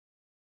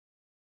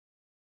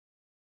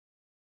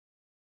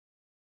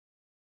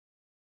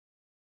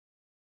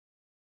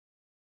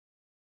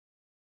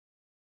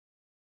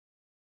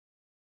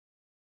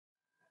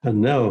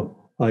And now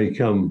I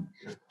come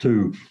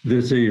to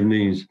this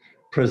evening's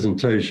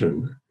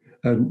presentation.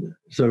 And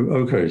so,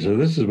 okay, so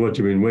this is what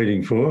you've been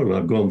waiting for, and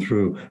I've gone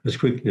through as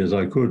quickly as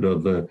I could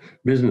of the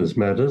business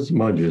matters.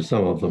 Mind you,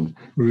 some of them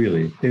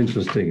really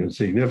interesting and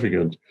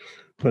significant.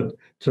 But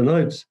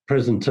tonight's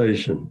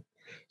presentation,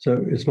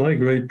 so it's my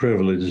great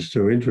privilege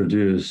to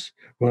introduce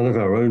one of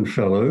our own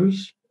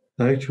fellows,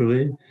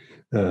 actually,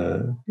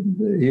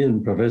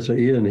 Professor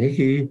Ian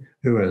Hickie,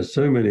 who has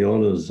so many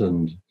honours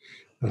and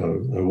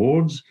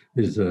awards.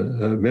 He's a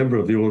member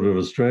of the Order of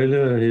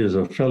Australia. He is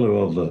a fellow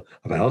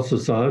of our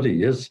society,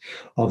 yes,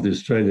 of the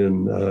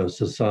Australian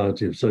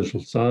Society of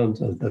Social Science,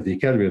 of the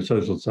Academy of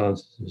Social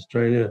Sciences of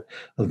Australia,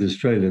 of the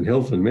Australian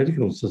Health and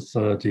Medical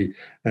Society,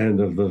 and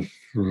of the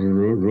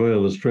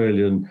Royal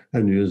Australian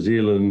and New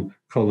Zealand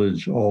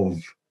College of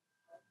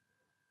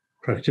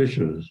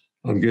Practitioners,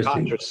 I'm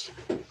guessing.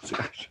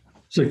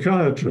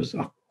 Psychiatrists.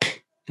 Oh,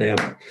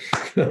 damn.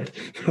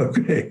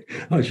 Okay,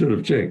 I should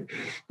have checked.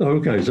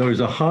 Okay, so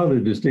he's a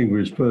highly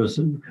distinguished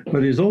person,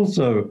 but he's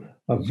also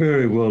a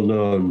very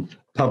well-known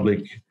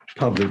public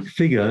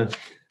figure,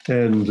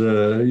 and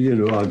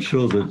I'm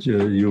sure that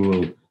you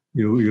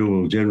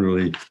will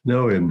generally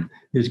know him.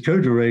 He's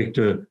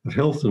co-director of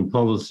Health and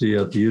Policy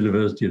at the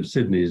University of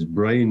Sydney's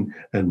Brain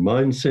and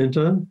Mind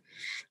Centre.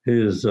 He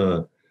is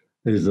an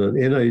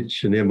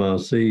NH and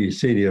MRC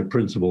Senior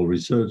Principal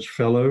Research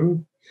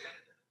Fellow.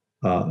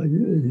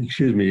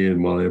 Excuse me,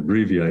 Ian, while I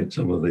abbreviate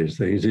some of these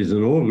things. He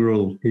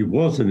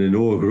was an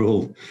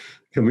inaugural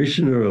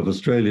Commissioner of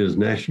Australia's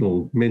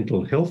National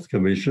Mental Health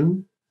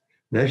Commission,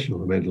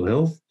 National Mental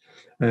Health,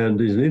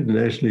 and is an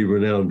internationally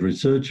renowned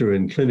researcher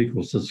in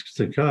clinical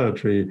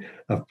psychiatry,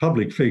 a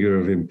public figure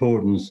of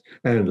importance,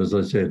 and, as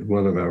I said,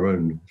 one of our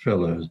own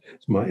fellows.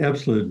 It's my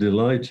absolute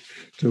delight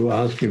to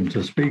ask him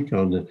to speak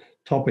on the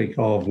topic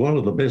of one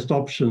of the best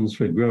options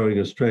for growing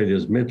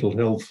Australia's mental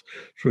health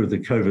through the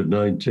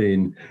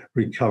COVID-19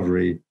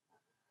 recovery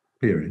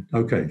period.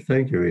 Okay,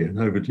 thank you, Ian.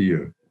 Over to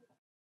you.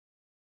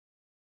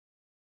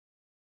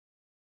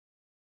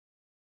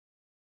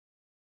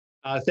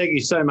 Thank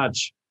you so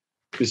much,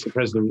 Mr.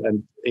 President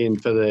and Ian,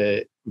 for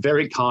the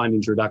very kind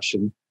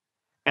introduction.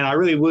 And I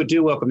really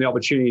do welcome the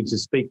opportunity to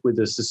speak with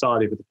the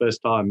Society for the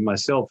first time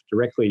myself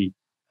directly.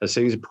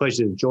 So it's a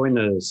pleasure to join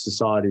the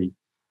Society.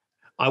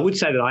 I would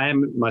say that I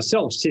am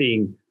myself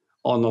sitting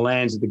on the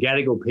lands of the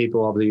Gadigal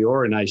people of the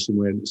Eora Nation.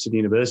 We're at Sydney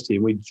University,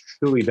 and we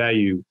truly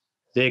value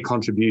their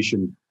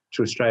contribution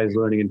to Australia's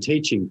learning and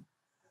teaching.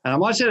 And I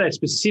might say that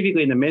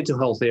specifically in the mental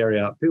health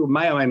area, people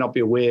may or may not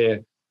be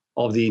aware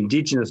of the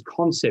Indigenous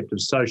concept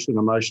of social and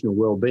emotional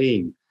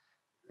wellbeing.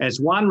 And it's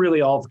one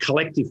really of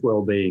collective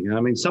wellbeing. I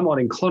mean, somewhat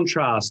in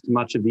contrast to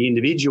much of the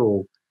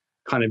individual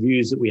kind of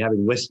views that we have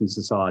in Western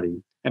society,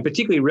 and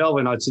particularly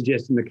relevant, I'd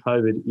suggest, in the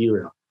COVID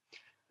era.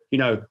 You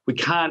know, we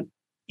can't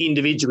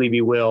individually be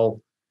well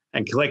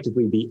and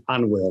collectively be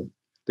unwell.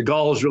 The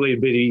goal is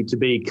really to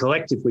be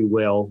collectively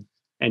well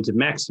and to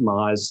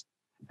maximise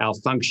our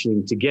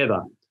functioning together.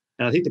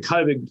 And I think the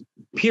COVID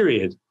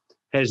period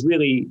has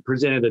really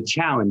presented a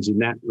challenge in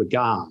that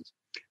regard.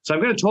 So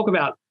I'm going to talk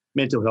about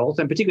mental health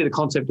and particularly the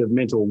concept of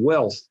mental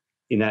wealth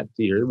in that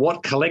theory,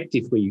 what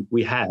collectively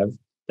we have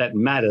that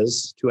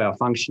matters to our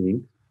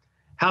functioning,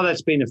 how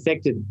that's been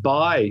affected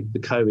by the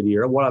COVID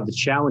era, what are the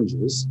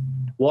challenges,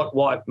 what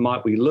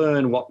might we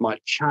learn, what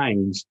might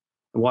change,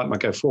 and what might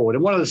go forward.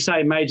 And what are the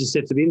same major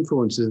sets of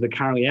influences that are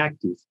currently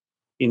active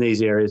in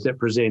these areas that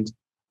present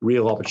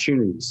real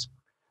opportunities.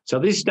 So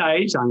at this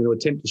stage, I'm going to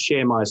attempt to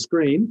share my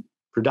screen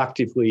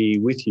productively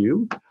with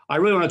you. I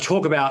really want to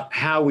talk about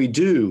how we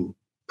do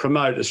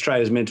promote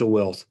Australia's mental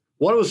wealth,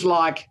 what it was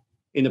like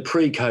in the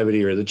pre-COVID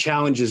era, the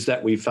challenges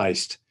that we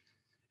faced,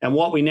 and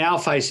what we now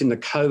face in the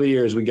COVID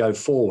era as we go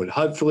forward,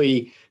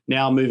 hopefully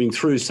now moving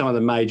through some of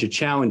the major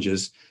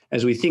challenges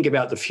as we think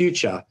about the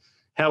future,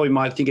 how we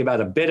might think about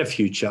a better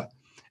future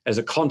as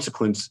a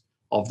consequence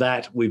of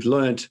that we've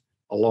learnt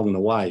along the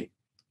way.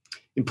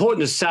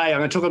 Important to say, I'm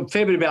going to talk a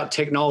fair bit about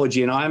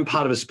technology, and I am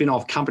part of a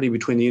spin-off company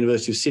between the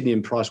University of Sydney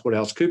and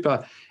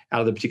PricewaterhouseCoopers out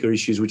of the particular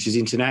issues, which is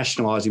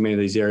internationalising many of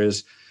these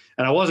areas.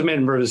 And I was a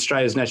member of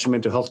Australia's National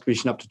Mental Health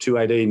Commission up to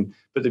 2018,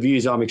 but the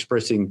views I'm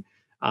expressing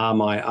are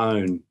my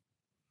own.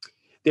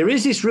 There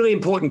is this really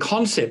important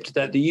concept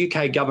that the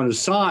UK government of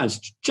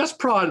science, just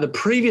prior to the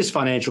previous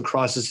financial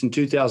crisis in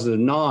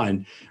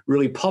 2009,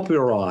 really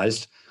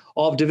popularised,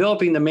 of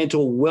developing the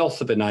mental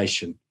wealth of a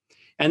nation.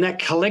 And that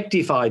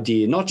collective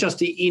idea, not just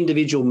the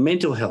individual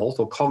mental health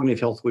or cognitive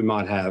health we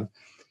might have,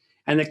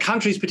 and that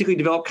countries, particularly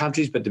developed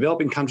countries, but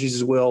developing countries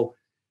as well,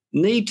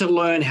 need to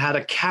learn how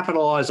to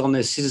capitalise on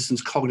their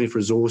citizens' cognitive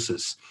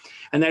resources.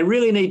 And they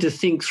really need to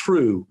think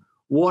through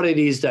what it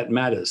is that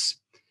matters.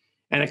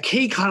 And a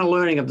key kind of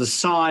learning of the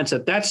science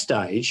at that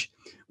stage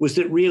was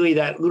that really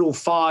that little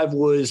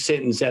 5-word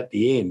sentence at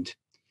the end.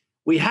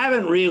 We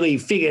haven't really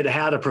figured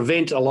how to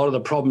prevent a lot of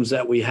the problems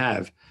that we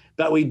have,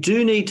 but we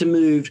do need to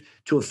move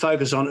to a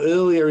focus on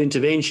earlier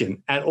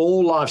intervention at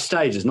all life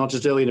stages, not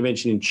just early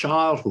intervention in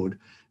childhood,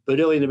 but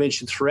early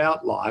intervention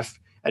throughout life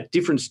at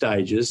different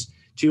stages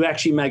to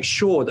actually make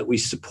sure that we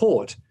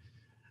support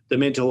the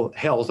mental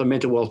health and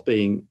mental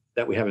well-being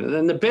that we have.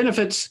 And the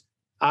benefits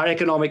are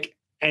economic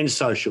and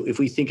social, if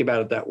we think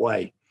about it that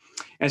way.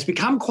 And it's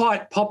become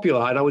quite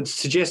popular, and I would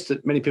suggest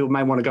that many people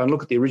may want to go and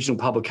look at the original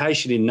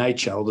publication in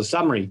Nature, or the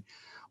summary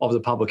of the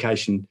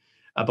publication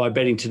by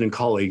Beddington and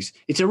colleagues.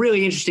 It's a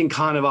really interesting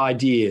kind of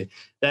idea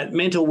that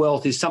mental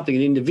wealth is something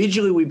that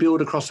individually we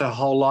build across our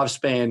whole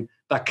lifespan,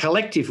 but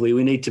collectively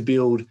we need to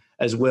build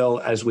as well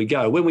as we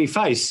go. When we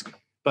face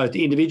both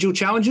the individual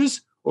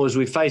challenges, or as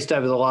we've faced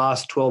over the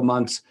last 12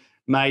 months,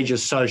 major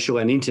social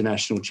and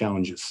international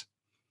challenges.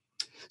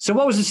 So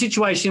what was the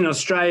situation in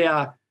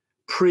Australia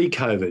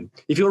pre-COVID?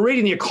 If you were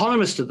reading The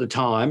Economist at the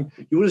time,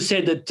 you would have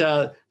said that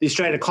the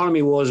Australian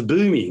economy was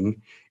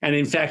booming. And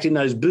in fact, in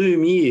those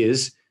boom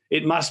years,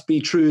 it must be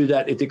true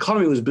that if the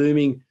economy was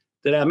booming,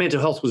 that our mental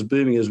health was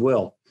booming as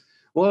well.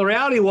 Well, the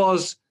reality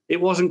was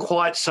it wasn't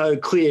quite so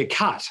clear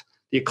cut.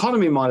 The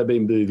economy might have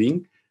been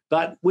booming,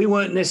 but we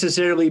weren't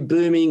necessarily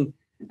booming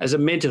as a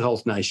mental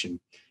health nation.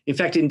 In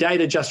fact, in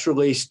data just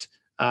released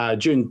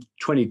June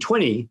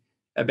 2020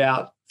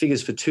 about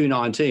figures for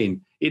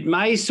 2019, it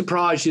may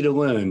surprise you to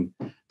learn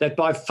that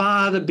by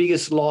far the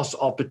biggest loss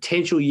of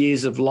potential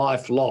years of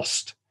life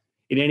lost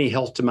in any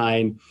health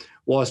domain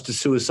was to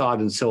suicide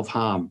and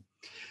self-harm.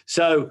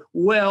 So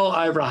well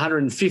over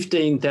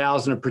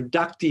 115,000 of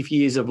productive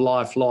years of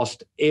life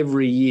lost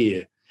every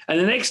year. And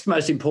the next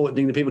most important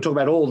thing that people talk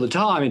about all the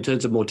time in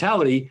terms of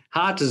mortality,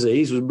 heart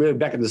disease, was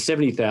back in the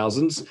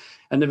 70,000s,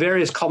 and the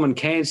various common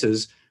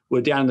cancers were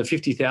down in the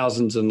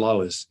 50,000s and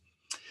lowers.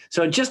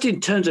 So just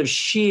in terms of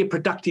sheer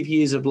productive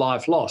years of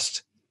life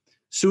lost,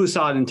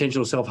 suicide and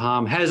intentional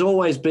self-harm has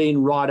always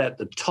been right at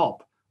the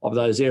top of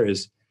those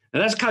areas.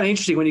 And that's kind of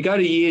interesting. When you go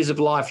to years of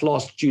life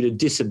lost due to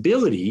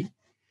disability,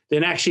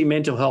 then actually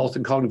mental health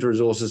and cognitive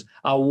resources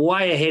are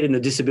way ahead in the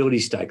disability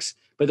stakes.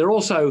 But they're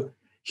also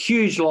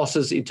huge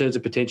losses in terms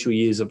of potential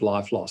years of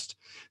life lost.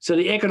 So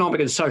the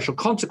economic and social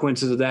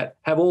consequences of that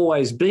have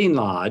always been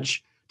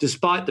large,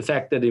 despite the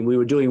fact that we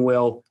were doing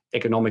well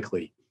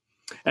economically.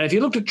 And if you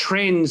looked at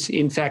trends,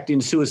 in fact,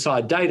 in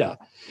suicide data,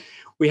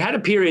 we had a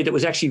period that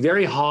was actually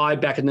very high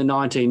back in the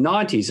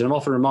 1990s. And I'm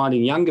often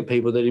reminding younger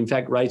people that, in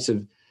fact, rates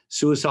of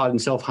suicide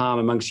and self-harm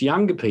amongst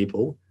younger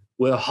people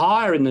were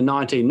higher in the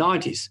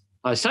 1990s.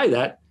 I say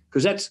that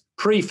because that's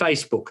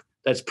pre-Facebook.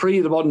 That's pre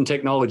the modern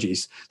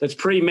technologies. That's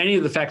pre many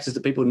of the factors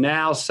that people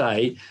now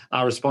say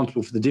are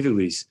responsible for the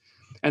difficulties.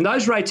 And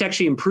those rates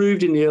actually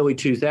improved in the early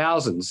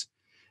 2000s.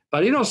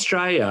 But in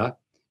Australia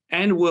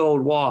and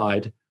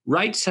worldwide,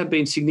 rates have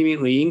been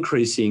significantly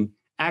increasing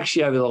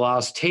actually over the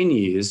last 10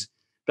 years,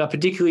 but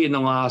particularly in the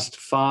last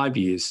 5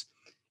 years.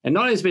 And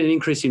not only has there been an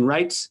increase in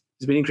rates,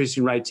 there's been an increase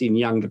in rates in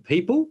younger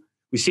people.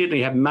 We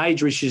certainly have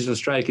major issues in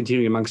Australia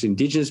continuing amongst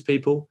Indigenous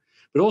people,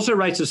 but also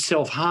rates of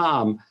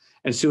self-harm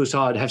and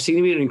suicide have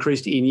significantly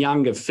increased in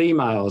younger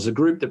females, a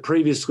group that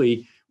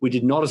previously we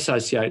did not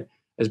associate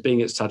as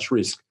being at such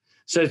risk.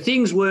 So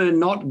things were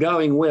not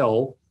going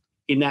well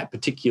in that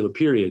particular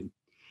period.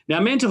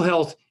 Now, mental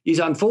health is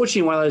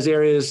unfortunately one of those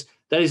areas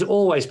that is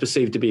always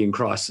perceived to be in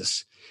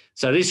crisis.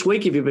 So this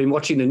week, if you've been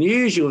watching the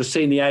news, you'll have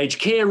seen the Aged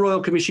Care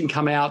Royal Commission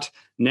come out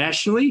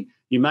nationally.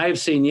 You may have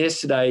seen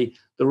yesterday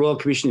the Royal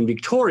Commission in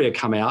Victoria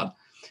come out,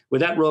 where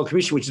that Royal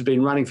Commission, which has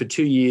been running for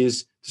 2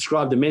 years,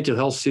 described the mental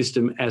health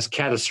system as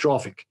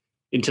catastrophic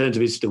in terms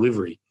of its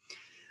delivery.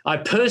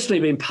 I've personally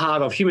been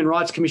part of Human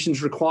Rights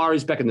Commission's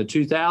inquiries back in the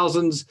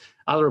 2000s,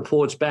 other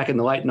reports back in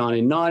the late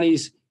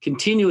 1990s,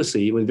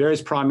 continuously with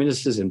various prime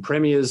ministers and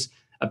premiers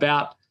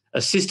about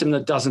a system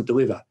that doesn't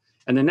deliver.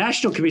 And the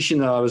National Commission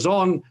that I was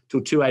on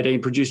till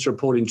 2018 produced a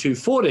report in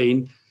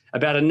 2014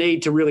 about a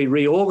need to really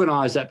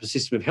reorganise that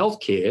system of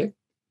healthcare,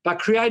 but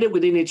create it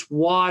within its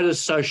wider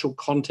social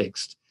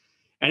context.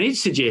 And it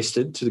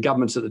suggested to the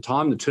governments at the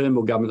time, the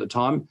Turnbull government at the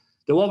time,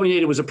 that what we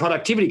needed was a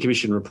Productivity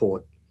Commission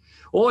report.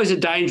 Always a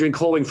danger in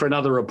calling for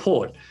another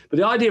report. But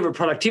the idea of a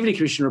Productivity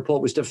Commission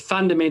report was to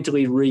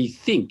fundamentally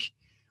rethink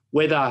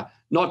whether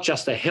not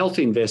just the health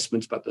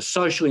investments, but the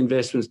social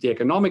investments, the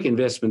economic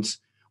investments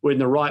were in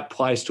the right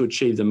place to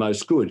achieve the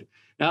most good.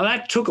 Now,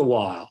 that took a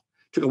while.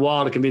 It took a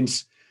while to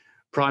convince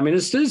prime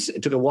ministers.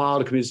 It took a while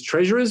to convince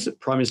treasurers.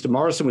 Prime Minister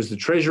Morrison was the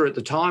treasurer at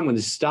the time when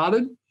this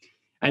started.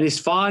 And this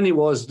finally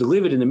was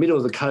delivered in the middle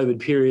of the COVID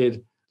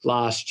period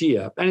last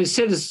year. And it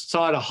set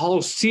aside a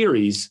whole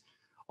series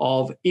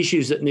of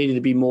issues that needed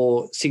to be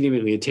more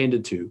significantly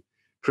attended to.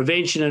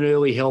 Prevention and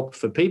early help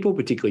for people,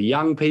 particularly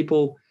young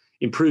people,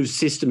 improved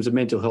systems of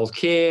mental health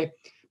care,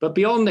 but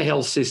beyond the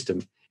health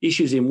system,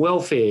 issues in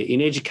welfare,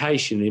 in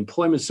education, in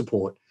employment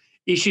support,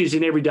 issues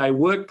in everyday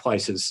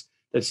workplaces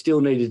that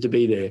still needed to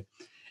be there,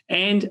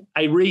 and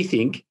a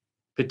rethink,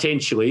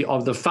 potentially,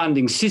 of the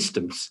funding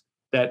systems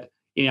that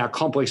in our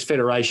complex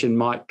federation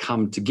might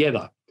come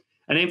together.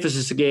 An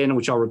emphasis again,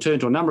 which I'll return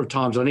to a number of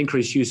times, on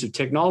increased use of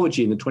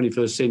technology in the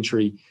 21st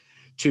century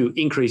to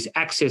increase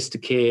access to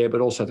care,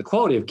 but also the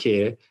quality of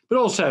care, but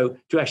also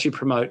to actually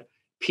promote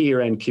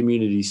peer and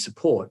community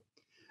support.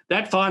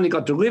 That finally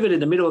got delivered in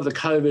the middle of the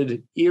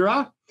COVID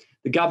era.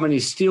 The government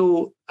is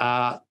still,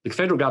 the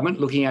federal government,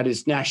 looking at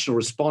its national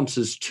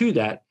responses to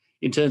that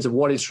in terms of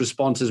what its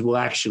responses will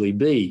actually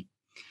be.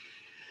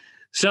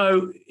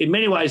 So in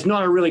many ways,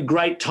 not a really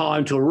great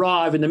time to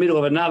arrive in the middle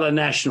of another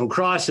national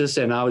crisis.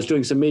 And I was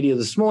doing some media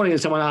this morning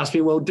and someone asked me,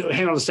 well,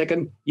 hang on a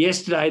second.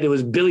 Yesterday there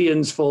was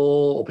billions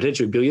or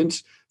potentially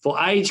billions, for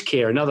aged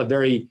care, another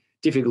very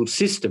difficult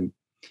system.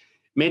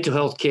 Mental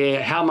health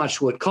care, how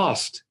much will it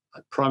cost?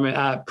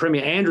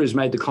 Premier Andrews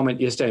made the comment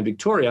yesterday in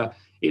Victoria,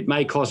 it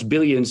may cost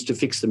billions to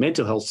fix the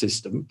mental health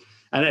system.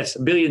 And that's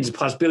billions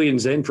plus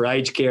billions then for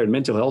aged care and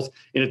mental health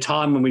in a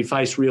time when we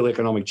face real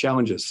economic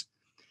challenges.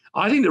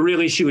 I think the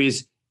real issue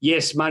is,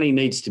 yes, money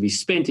needs to be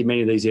spent in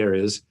many of these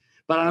areas,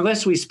 but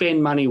unless we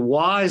spend money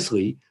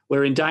wisely,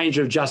 we're in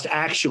danger of just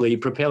actually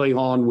propelling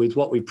on with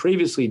what we've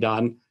previously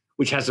done,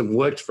 which hasn't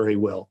worked very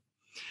well.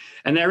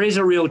 And there is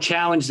a real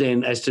challenge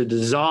then as to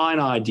design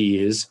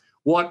ideas,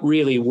 what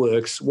really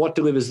works, what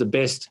delivers the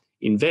best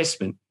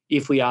investment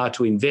if we are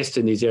to invest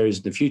in these areas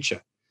in the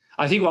future.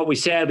 I think what we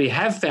sadly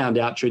have found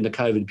out during the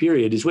COVID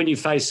period is when you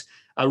face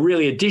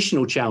really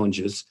additional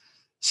challenges,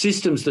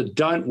 systems that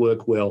don't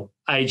work well,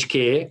 aged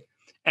care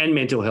and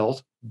mental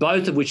health,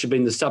 both of which have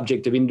been the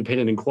subject of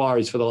independent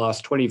inquiries for the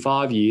last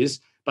 25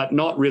 years, but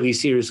not really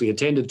seriously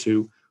attended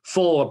to,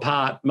 fall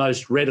apart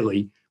most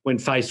readily when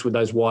faced with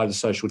those wider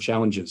social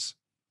challenges.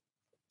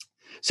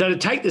 So to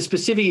take the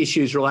specific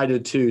issues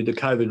related to the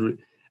COVID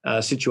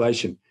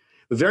situation,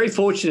 we're very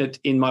fortunate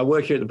in my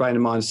work here at the Brain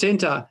and Mind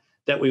Centre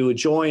that we were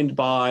joined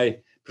by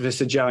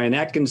Professor Joanne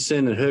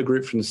Atkinson and her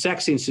group from the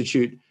Sachs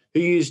Institute,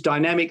 who used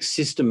dynamic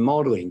system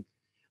modelling,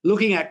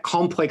 looking at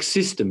complex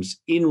systems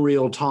in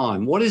real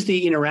time. What is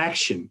the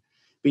interaction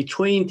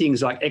between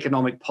things like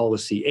economic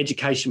policy,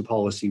 education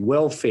policy,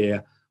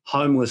 welfare,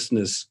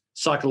 homelessness,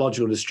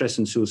 psychological distress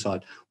and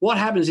suicide? What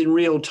happens in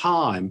real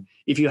time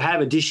if you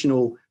have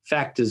additional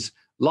factors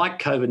like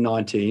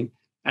COVID-19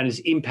 and its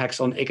impacts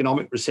on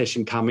economic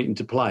recession coming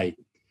into play?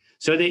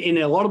 So in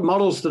a lot of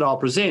models that I'll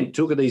present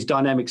to look at these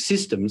dynamic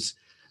systems,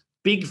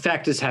 big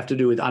factors have to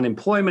do with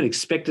unemployment,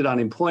 expected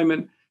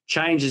unemployment,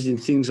 changes in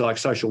things like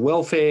social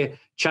welfare,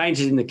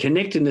 changes in the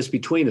connectedness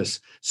between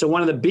us. So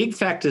one of the big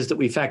factors that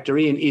we factor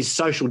in is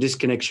social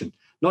disconnection,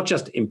 not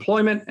just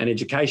employment and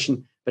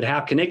education, but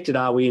how connected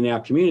are we in our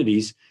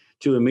communities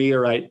to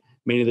ameliorate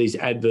many of these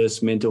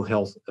adverse mental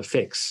health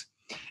effects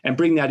and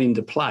bring that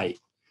into play.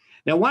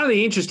 Now, one of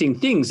the interesting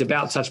things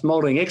about such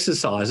modelling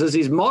exercises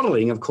is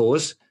modelling, of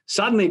course,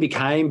 suddenly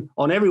became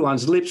on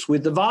everyone's lips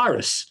with the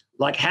virus.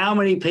 Like, how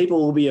many people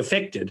will be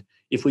affected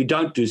if we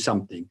don't do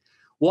something?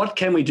 What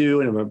can we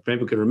do? And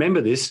people can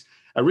remember this.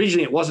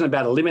 Originally, it wasn't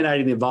about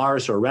eliminating the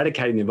virus or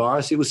eradicating the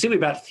virus. It was simply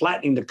about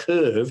flattening the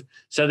curve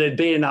so there'd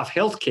be enough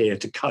healthcare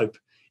to cope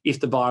if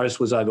the virus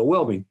was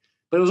overwhelming.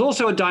 But it was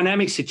also a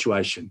dynamic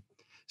situation,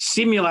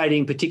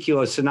 simulating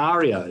particular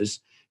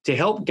scenarios to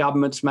help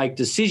governments make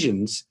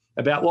decisions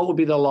about what would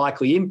be the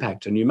likely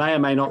impact. And you may or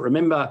may not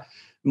remember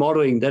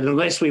modelling that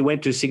unless we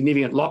went to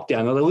significant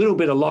lockdown, a little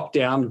bit of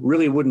lockdown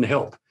really wouldn't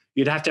help.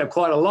 You'd have to have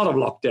quite a lot of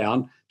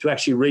lockdown to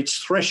actually reach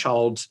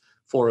thresholds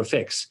for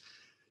effects.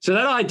 So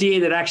that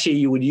idea that actually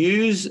you would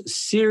use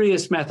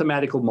serious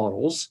mathematical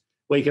models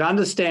where you can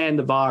understand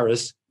the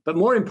virus, but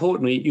more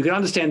importantly, you can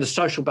understand the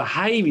social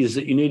behaviours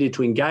that you needed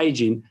to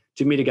engage in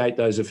to mitigate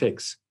those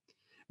effects.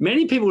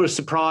 Many people are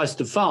surprised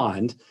to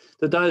find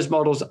that those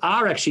models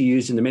are actually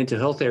used in the mental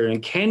health area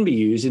and can be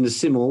used in a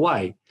similar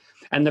way.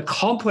 And the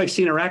complex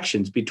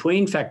interactions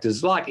between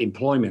factors like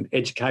employment,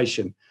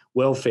 education,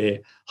 welfare,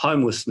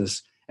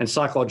 homelessness, and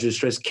psychological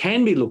distress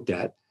can be looked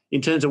at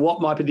in terms of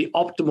what might be the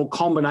optimal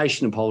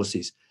combination of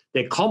policies.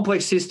 They're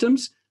complex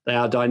systems, they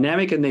are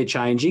dynamic and they're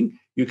changing.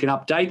 You can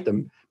update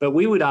them, but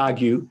we would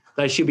argue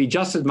they should be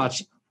just as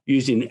much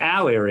used in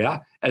our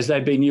area as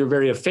they've been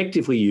very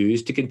effectively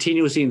used to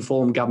continuously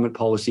inform government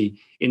policy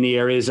in the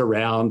areas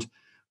around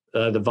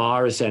the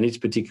virus and its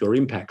particular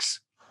impacts.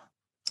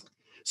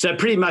 So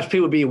pretty much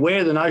people be aware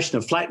of the notion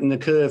of flattening the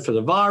curve for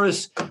the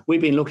virus.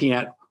 We've been looking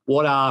at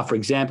what are, for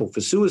example,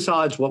 for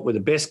suicides, what were the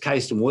best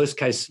case and worst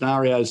case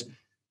scenarios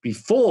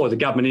before the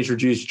government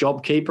introduced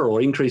JobKeeper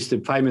or increased the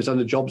payments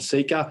under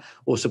JobSeeker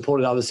or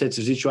supported other sets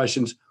of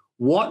situations.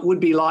 What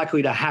would be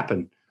likely to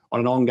happen on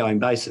an ongoing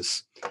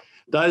basis?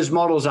 Those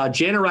models are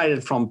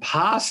generated from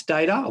past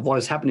data of what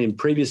has happened in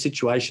previous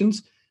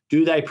situations.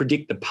 Do they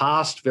predict the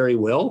past very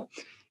well?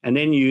 And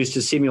then used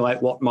to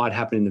simulate what might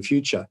happen in the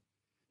future.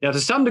 Now, to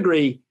some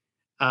degree,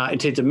 in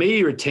terms of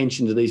media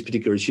attention to these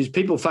particular issues,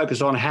 people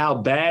focus on how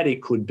bad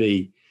it could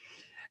be.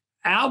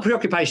 Our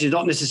preoccupation is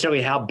not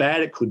necessarily how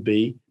bad it could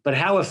be, but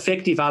how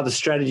effective are the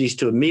strategies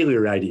to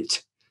ameliorate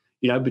it.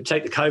 But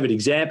take the COVID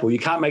example, you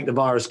can't make the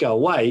virus go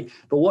away,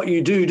 but what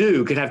you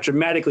do can have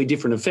dramatically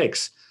different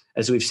effects.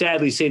 As we've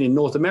sadly seen in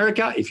North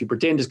America, if you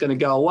pretend it's going to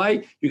go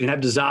away, you can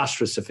have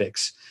disastrous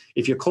effects.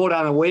 If you're caught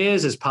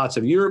unawares, as parts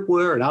of Europe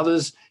were and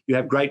others, you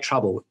have great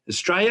trouble.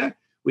 Australia,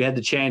 we had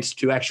the chance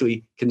to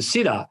actually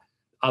consider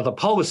other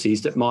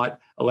policies that might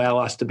allow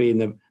us to be in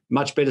the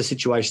much better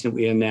situation that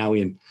we are now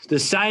in. The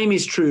same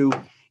is true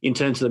in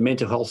terms of the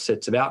mental health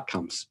sets of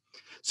outcomes.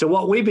 So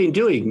what we've been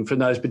doing from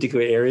those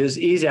particular areas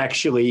is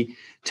actually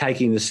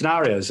taking the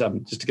scenarios,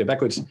 just to go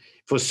backwards,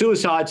 for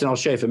suicides, and I'll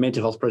show you for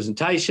mental health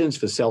presentations,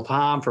 for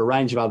self-harm, for a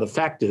range of other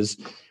factors,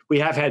 we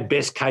have had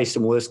best case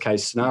and worst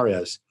case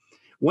scenarios.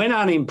 When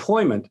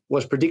unemployment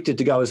was predicted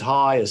to go as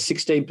high as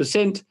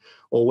 16%,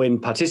 or when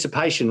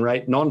non-participation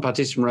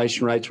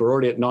rates were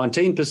already at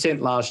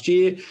 19% last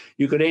year,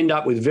 you could end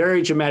up with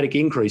very dramatic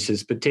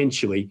increases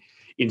potentially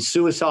in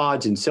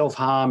suicides, in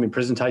self-harm, in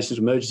presentations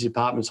to emergency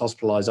departments,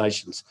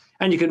 hospitalisations.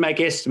 And you could make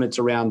estimates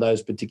around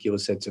those particular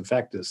sets of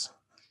factors.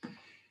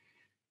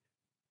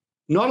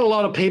 Not a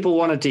lot of people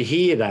wanted to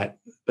hear that,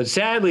 but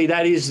sadly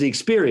that is the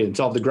experience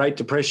of the Great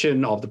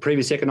Depression, of the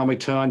previous economic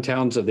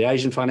turndowns, of the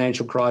Asian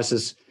financial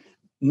crisis.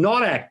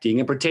 Not acting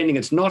and pretending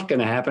it's not going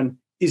to happen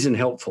isn't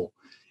helpful.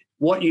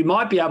 What you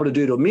might be able to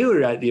do to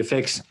ameliorate the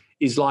effects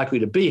is likely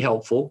to be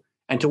helpful,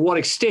 and to what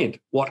extent,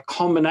 what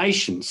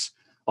combinations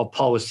of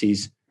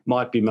policies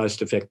might be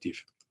most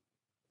effective.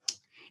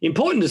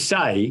 Important to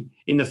say,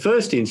 in the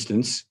first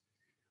instance,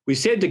 we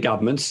said to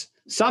governments,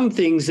 some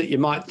things that you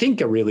might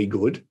think are really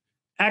good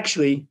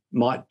actually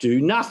might do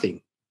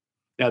nothing.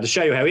 Now, to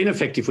show you how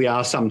ineffective we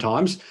are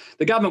sometimes,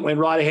 the government went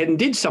right ahead and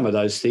did some of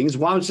those things.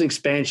 One was an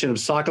expansion of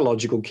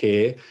psychological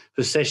care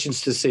for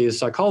sessions to see a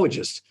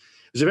psychologist.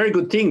 It was a very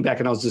good thing back,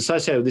 and I was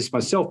associated with this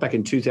myself back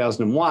in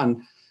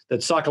 2001,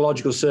 that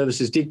psychological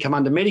services did come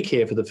under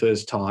Medicare for the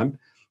first time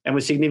and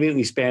were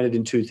significantly expanded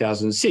in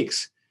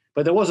 2006.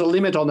 But there was a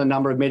limit on the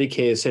number of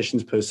Medicare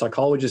sessions per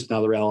psychologist and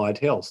other allied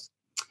health.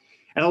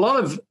 And a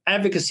lot of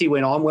advocacy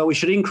went on, well, we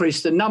should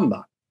increase the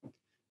number.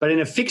 But in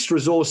a fixed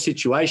resource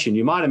situation,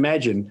 you might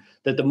imagine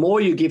that the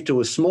more you give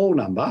to a small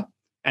number,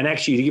 and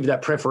actually you give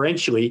that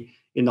preferentially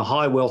in the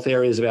high wealth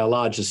areas of our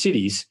larger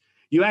cities,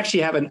 you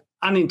actually have an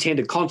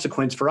unintended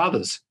consequence for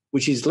others,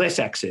 which is less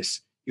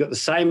access. You've got the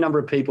same number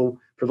of people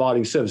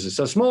providing services.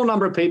 So a small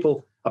number of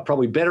people are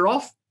probably better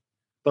off,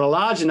 but a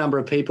larger number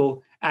of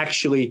people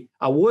actually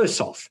are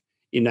worse off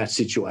in that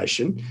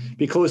situation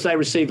because they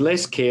receive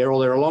less care, or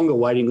they're a longer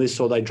waiting list,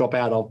 or they drop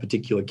out of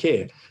particular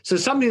care. So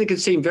something that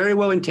could seem very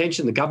well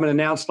intentioned, the government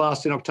announced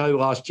in October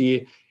last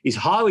year, is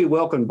highly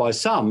welcomed by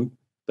some,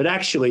 but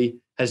actually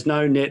has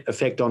no net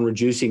effect on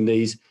reducing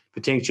these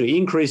potential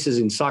increases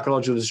in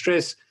psychological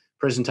distress,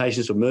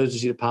 presentations to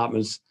emergency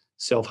departments,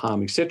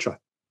 self-harm, etc.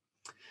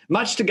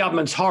 Much to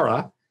government's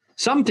horror,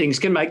 some things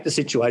can make the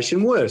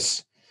situation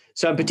worse.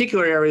 So in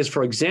particular areas,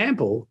 for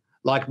example,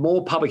 like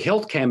more public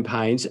health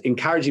campaigns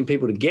encouraging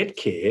people to get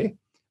care,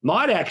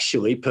 might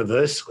actually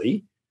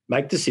perversely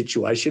make the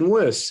situation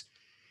worse.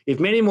 If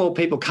many more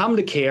people come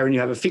to care and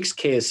you have a fixed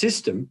care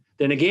system,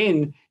 then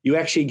again, you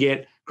actually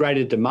get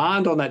greater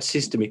demand on that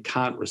system. It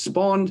can't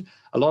respond.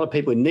 A lot of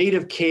people in need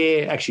of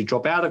care actually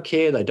drop out of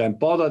care. They don't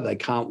bother. They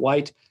can't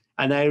wait.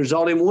 And they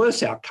result in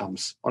worse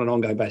outcomes on an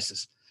ongoing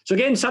basis. So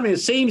again, something that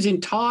seems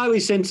entirely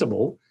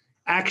sensible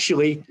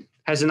actually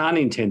has an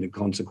unintended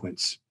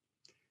consequence.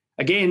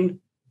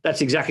 Again,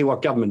 that's exactly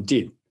what government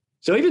did.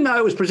 So even though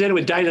it was presented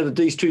with data that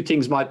these two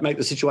things might make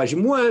the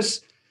situation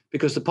worse,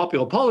 because the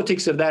popular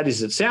politics of that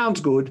is it sounds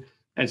good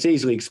and it's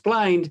easily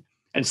explained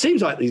and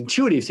seems like the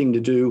intuitive thing to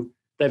do,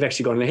 they've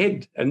actually gone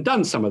ahead and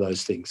done some of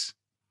those things.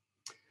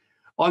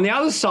 On the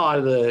other side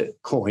of the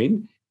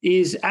coin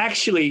is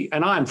actually,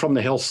 and I'm from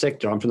the health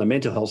sector, I'm from the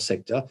mental health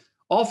sector,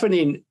 often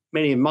in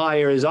many of my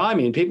areas I'm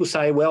in, people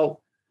say,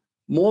 well,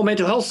 more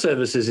mental health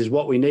services is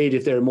what we need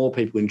if there are more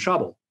people in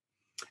trouble.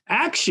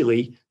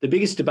 Actually, the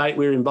biggest debate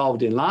we were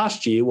involved in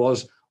last year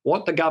was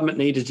what the government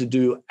needed to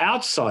do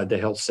outside the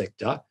health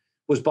sector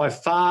was by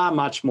far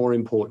much more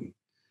important.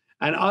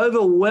 And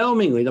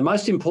overwhelmingly, the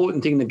most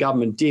important thing the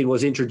government did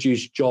was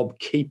introduce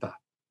JobKeeper.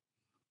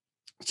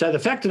 So the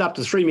fact that up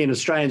to 3 million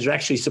Australians are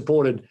actually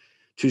supported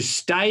to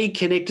stay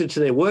connected to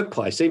their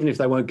workplace, even if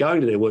they weren't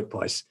going to their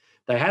workplace,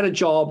 they had a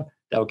job,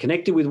 they were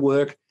connected with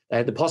work, they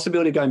had the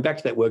possibility of going back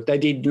to that work, they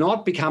did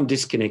not become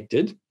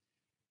disconnected,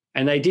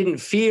 and they didn't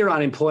fear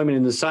unemployment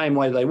in the same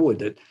way they would,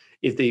 that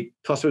if the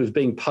possibility was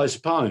being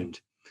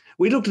postponed.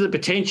 We looked at the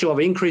potential of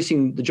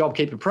increasing the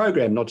JobKeeper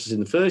program, not just in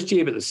the first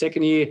year, but the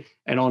second year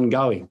and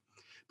ongoing,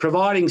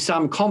 providing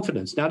some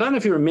confidence. Now, I don't know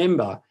if you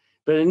remember,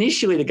 but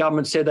initially the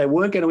government said they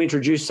weren't going to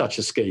introduce such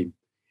a scheme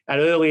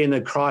early in the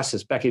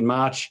crisis back in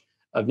March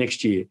of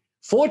next year.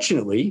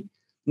 Fortunately,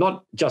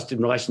 not just in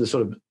relation to the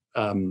sort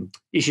of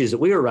issues that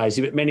we were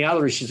raising, but many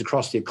other issues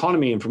across the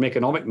economy and from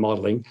economic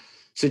modelling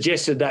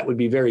suggested that would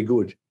be very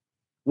good.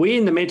 We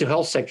in the mental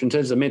health sector, in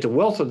terms of the mental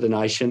wealth of the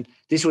nation,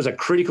 this was a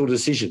critical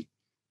decision.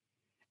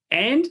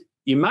 And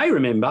you may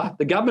remember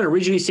the government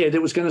originally said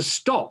it was going to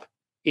stop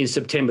in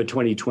September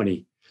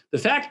 2020. The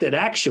fact that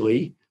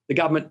actually the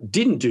government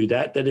didn't do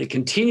that, that it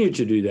continued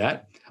to do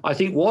that, I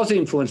think was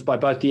influenced by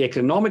both the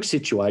economic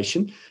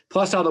situation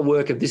plus other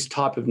work of this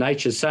type of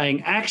nature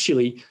saying,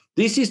 actually,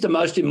 this is the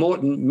most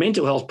important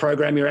mental health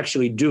program you're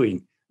actually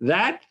doing.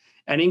 That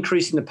and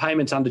increasing the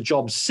payments under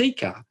Job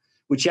Seeker,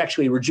 which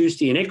actually reduced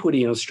the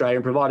inequity in Australia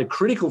and provided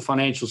critical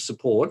financial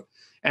support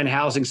and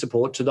housing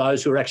support to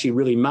those who are actually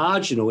really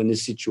marginal in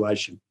this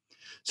situation.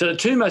 So the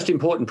two most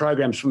important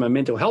programs from a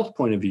mental health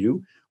point of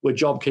view were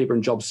JobKeeper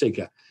and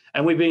JobSeeker.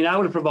 And we've been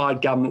able to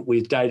provide government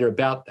with data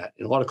about that.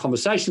 In a lot of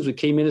conversations with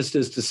key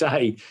ministers to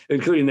say,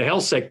 including the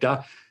health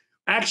sector,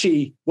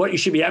 actually what you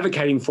should be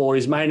advocating for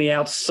is mainly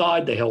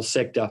outside the health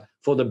sector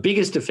for the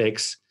biggest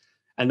effects,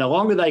 and the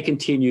longer they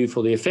continue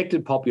for the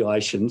affected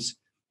populations,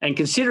 and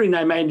considering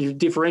they may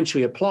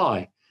differentially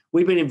apply.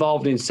 We've been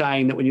involved in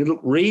saying that when you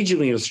look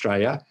regionally in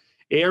Australia,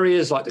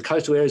 areas like the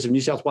coastal areas of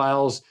New South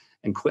Wales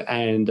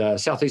and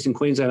southeastern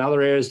Queensland and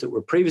other areas that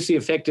were previously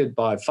affected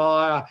by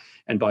fire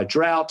and by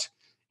drought,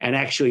 and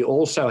actually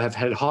also have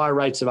had higher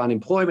rates of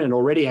unemployment and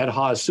already had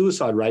higher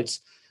suicide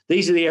rates,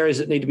 these are the areas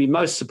that need to be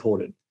most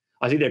supported.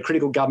 I think there are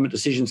critical government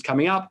decisions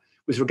coming up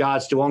with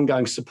regards to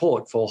ongoing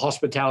support for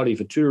hospitality,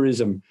 for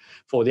tourism,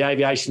 for the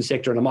aviation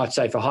sector, and I might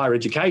say for higher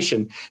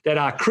education, that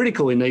are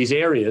critical in these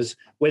areas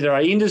where there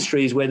are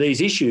industries where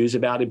these issues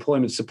about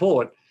employment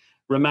support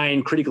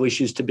remain critical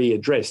issues to be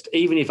addressed,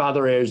 even if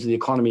other areas of the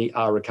economy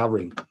are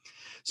recovering.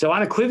 So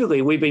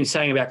unequivocally, we've been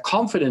saying about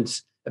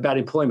confidence about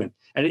employment.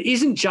 And it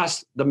isn't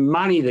just the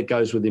money that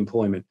goes with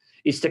employment.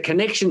 It's the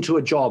connection to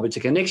a job. It's a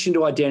connection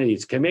to identity.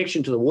 It's a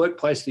connection to the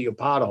workplace that you're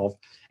part of,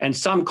 and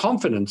some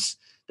confidence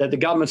that the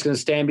government's going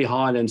to stand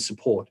behind and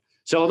support.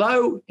 So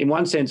although in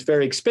one sense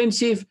very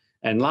expensive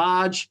and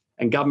large,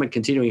 and government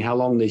continuing how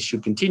long this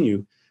should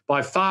continue,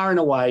 by far and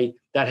away,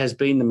 that has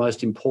been the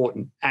most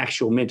important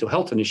actual mental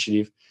health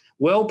initiative,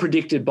 well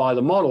predicted by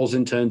the models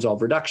in terms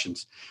of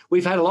reductions.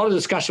 We've had a lot of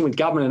discussion with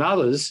government and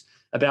others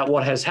about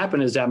what has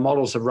happened as our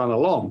models have run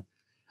along.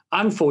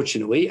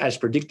 Unfortunately, as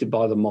predicted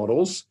by the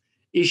models,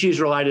 issues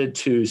related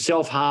to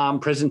self-harm,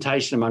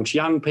 presentation amongst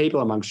young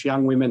people, amongst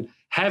young women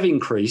have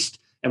increased,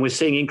 and we're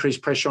seeing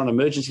increased pressure on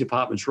emergency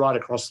departments right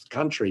across the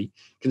country,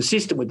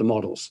 consistent with the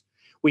models.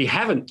 We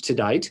haven't, to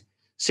date,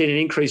 seen an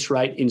increased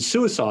rate in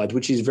suicides,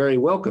 which is very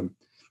welcome.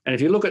 And if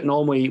you look at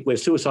normally where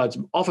suicides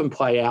often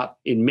play out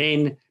in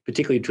men,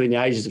 particularly between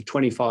the ages of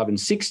 25 and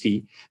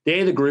 60,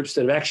 they're the groups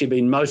that have actually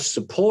been most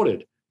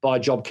supported by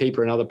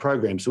JobKeeper and other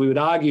programs. So we would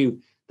argue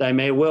they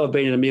may well have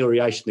been an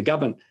amelioration. The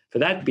government, for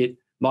that bit,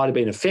 might have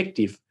been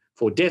effective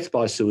for death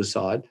by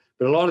suicide,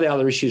 but a lot of the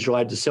other issues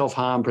related to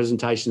self-harm,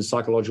 presentation,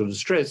 psychological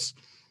distress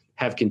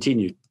have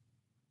continued.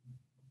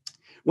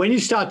 When you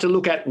start to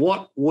look at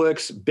what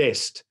works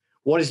best,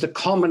 what is the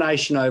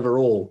combination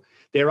overall,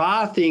 there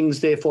are things,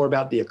 therefore,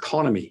 about the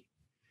economy.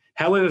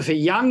 However, for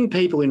young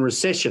people in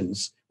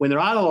recessions, when there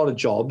aren't a lot of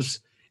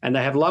jobs and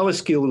they have lower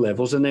skill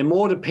levels and they're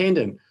more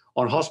dependent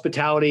on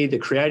hospitality, the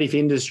creative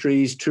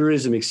industries,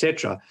 tourism,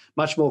 etc.,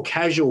 much more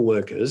casual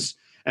workers,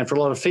 and for a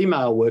lot of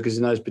female workers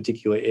in those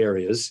particular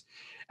areas,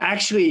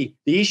 actually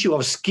the issue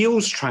of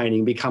skills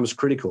training becomes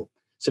critical.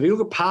 So if you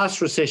look at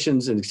past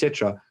recessions and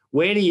etc.,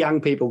 where do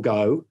young people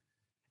go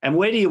and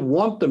where do you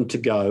want them to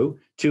go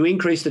to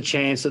increase the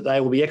chance that they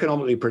will be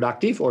economically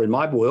productive, or in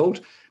my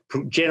world,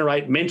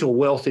 generate mental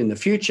wealth in the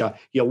future?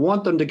 You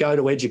want them to go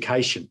to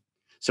education.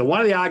 So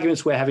one of the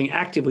arguments we're having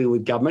actively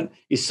with government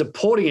is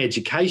supporting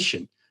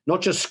education,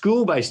 not just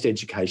school-based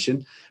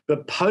education,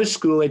 but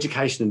post-school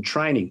education and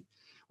training.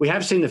 We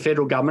have seen the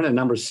federal government and a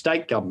number of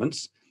state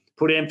governments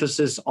put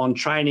emphasis on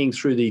training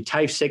through the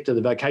TAFE sector,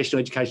 the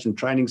vocational education and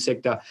training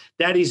sector.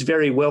 That is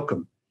very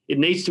welcome. It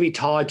needs to be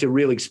tied to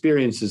real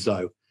experiences,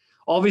 though.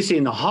 Obviously,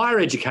 in the higher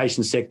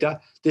education sector,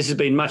 this has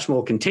been much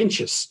more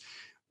contentious,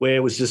 where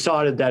it was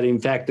decided that, in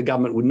fact, the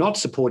government would not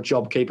support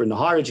JobKeeper in the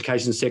higher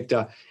education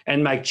sector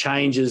and make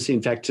changes,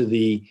 in fact, to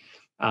the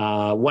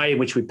way in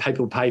which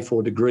people pay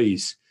for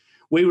degrees.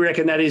 We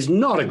reckon that is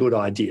not a good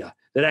idea,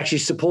 that actually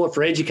support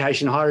for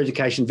education, higher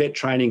education, vet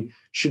training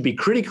should be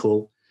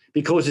critical,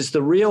 because it's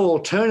the real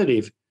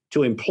alternative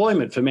to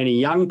employment for many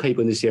young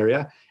people in this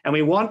area, and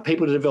we want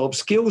people to develop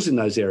skills in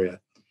those areas,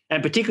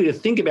 and particularly to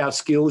think about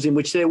skills in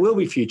which there will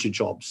be future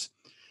jobs.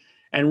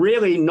 And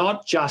really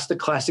not just the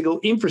classical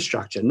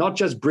infrastructure, not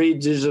just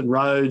bridges and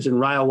roads and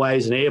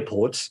railways and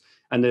airports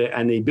and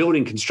the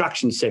building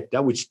construction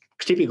sector, which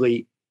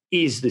typically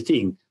is the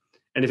thing.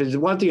 And if there's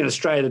one thing in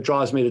Australia that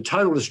drives me to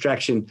total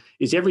distraction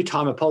is every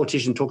time a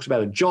politician talks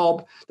about a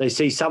job, they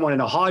see someone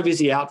in a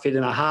high-vis outfit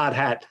and a hard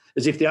hat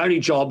as if the only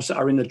jobs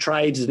are in the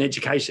trades and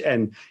education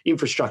and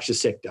infrastructure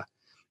sector,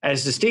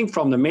 as distinct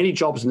from the many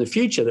jobs in the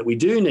future that we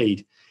do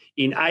need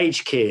in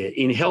aged care,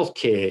 in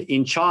healthcare,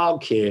 in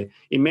childcare,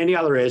 in many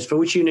other areas for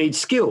which you need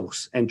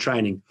skills and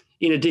training,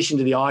 in addition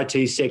to the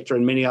IT sector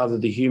and many other,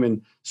 the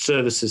human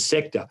services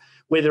sector,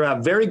 where there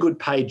are very good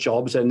paid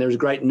jobs and there's a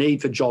great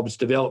need for jobs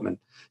development.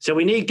 So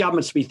we need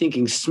governments to be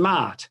thinking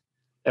smart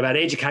about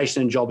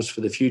education and jobs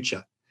for the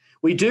future.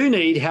 We do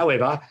need,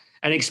 however,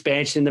 an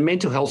expansion in the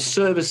mental health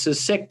services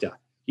sector.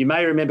 You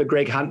may remember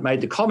Greg Hunt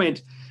made the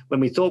comment when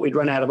we thought we'd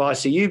run out of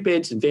ICU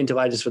beds and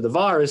ventilators for the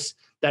virus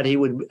that he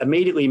would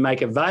immediately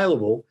make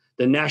available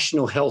the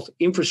national health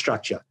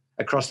infrastructure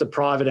across the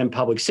private and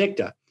public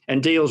sector.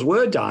 And deals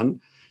were done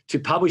to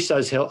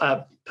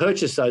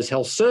purchase those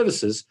health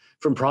services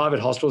from private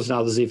hospitals and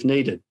others if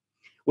needed.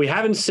 We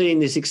haven't seen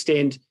this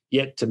extend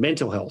yet to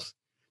mental health,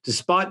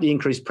 despite the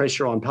increased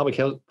pressure on public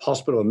health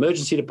hospital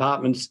emergency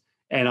departments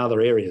and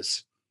other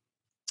areas.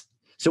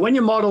 So when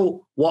you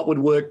model what would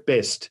work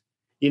best,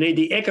 you need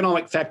the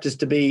economic factors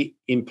to be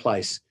in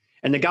place.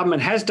 And the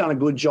government has done a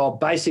good job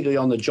basically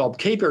on the job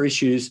keeper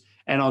issues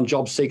and on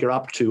job seeker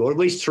up to, or at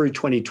least through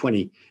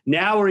 2020.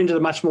 Now we're into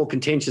the much more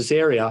contentious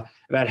area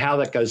about how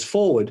that goes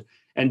forward,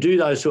 and do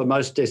those who are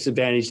most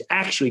disadvantaged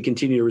actually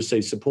continue to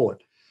receive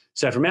support.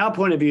 So from our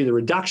point of view, the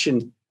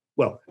reduction,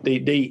 well,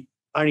 the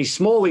only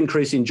small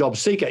increase in job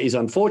seeker is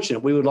unfortunate.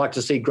 We would like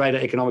to see greater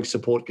economic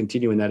support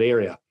continue in that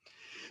area.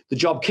 The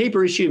job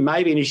keeper issue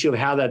may be an issue of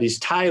how that is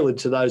tailored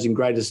to those in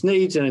greatest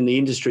needs and in the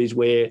industries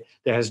where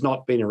there has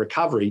not been a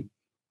recovery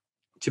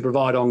to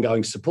provide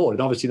ongoing support.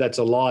 And obviously that's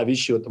a live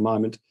issue at the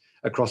moment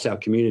across our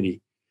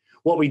community.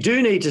 What we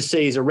do need to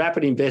see is a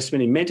rapid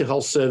investment in mental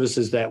health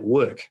services that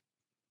work.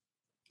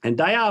 And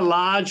they are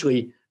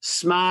largely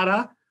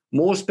smarter,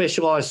 more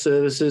specialised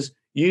services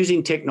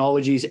using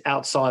technologies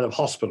outside of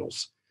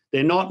hospitals.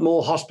 They're not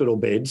more hospital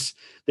beds.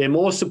 They're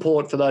more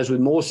support for those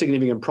with more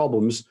significant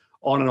problems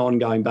on an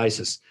ongoing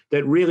basis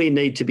that really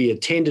need to be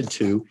attended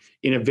to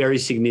in a very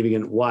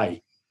significant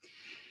way.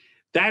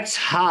 That's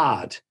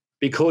hard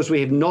because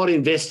we have not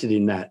invested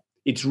in that.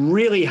 It's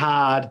really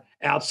hard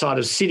outside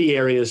of city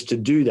areas to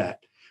do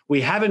that.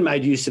 We haven't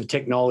made use of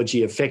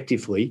technology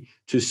effectively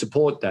to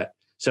support that.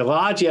 So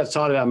largely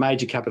outside of our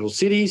major capital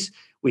cities,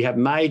 we have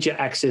major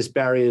access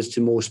barriers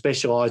to more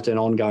specialised and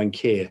ongoing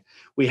care.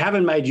 We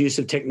haven't made use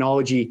of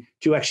technology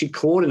to actually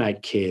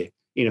coordinate care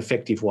in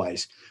effective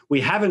ways. We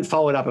haven't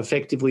followed up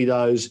effectively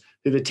those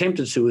who've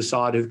attempted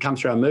suicide who've come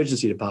through our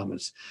emergency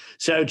departments.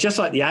 So just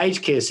like the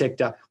aged care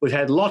sector, we've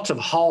had lots of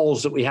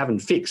holes that we haven't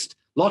fixed,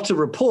 lots of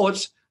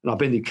reports, and I've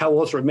been the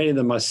co-author of many of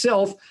them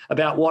myself,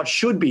 about what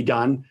should be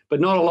done, but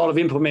not a lot of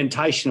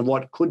implementation of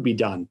what could be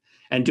done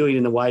and doing it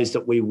in the ways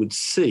that we would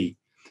see,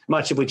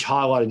 much of which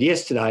highlighted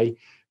yesterday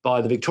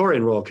by the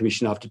Victorian Royal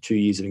Commission after 2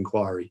 years of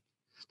inquiry.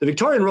 The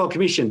Victorian Royal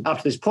Commission, up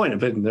to this point,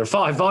 there are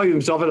 5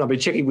 volumes of it, I've been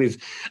checking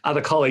with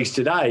other colleagues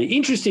today,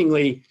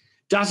 interestingly,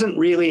 doesn't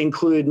really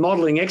include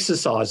modelling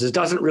exercises,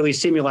 doesn't really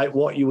simulate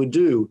what you would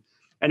do,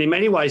 and in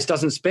many ways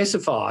doesn't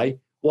specify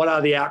what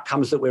are the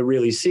outcomes that we're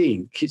really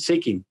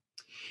seeking.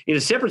 In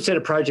a separate set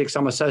of projects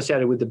I'm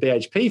associated with the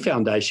BHP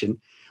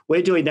Foundation,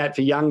 we're doing that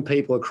for young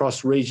people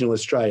across regional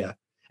Australia.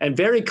 And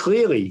very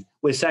clearly,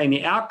 we're saying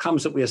the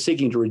outcomes that we are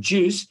seeking to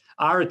reduce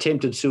are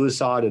attempted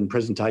suicide and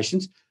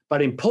presentations,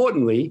 but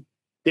importantly,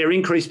 they're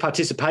increased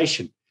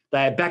participation.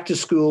 They are back to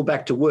school,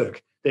 back to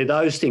work. They're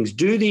those things.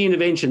 Do the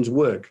interventions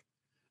work?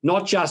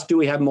 Not just do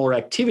we have more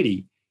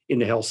activity in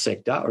the health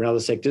sector or in other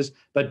sectors,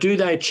 but do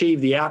they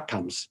achieve the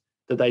outcomes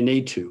that they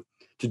need to?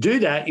 To do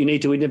that, you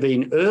need to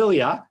intervene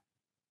earlier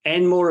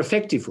and more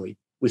effectively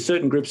with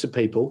certain groups of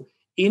people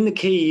in the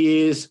key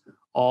years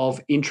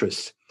of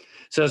interest.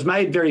 So it was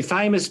made very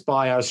famous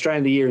by our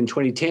Australian of the Year in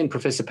 2010,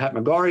 Professor Pat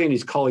McGorry and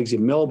his colleagues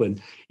in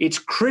Melbourne. It's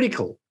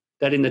critical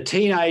that in the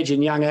teenage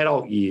and young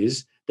adult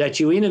years that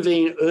you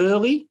intervene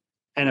early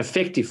and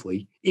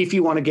effectively if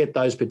you want to get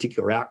those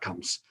particular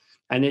outcomes,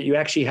 and that you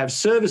actually have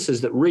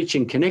services that reach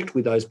and connect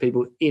with those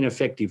people in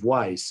effective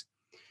ways.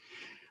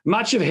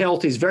 Much of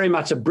health is very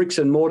much a bricks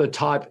and mortar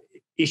type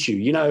issue.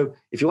 You know,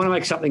 if you want to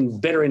make something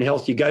better in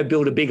health, you go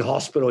build a big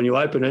hospital and you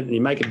open it and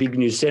you make a big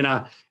new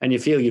centre and you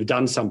feel you've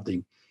done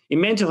something.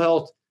 In mental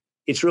health,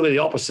 it's really the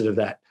opposite of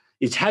that.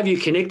 It's have you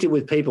connected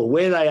with people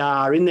where they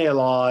are in their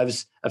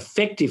lives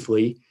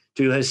effectively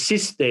to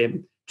assist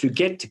them to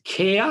get to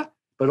care,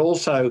 but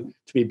also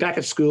to be back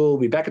at school,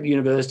 be back at the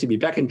university, be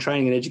back in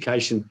training and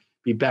education,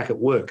 be back at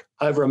work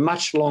over a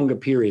much longer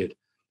period,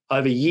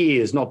 over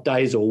years, not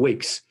days or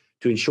weeks,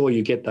 to ensure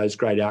you get those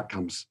great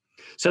outcomes.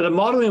 So the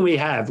modelling we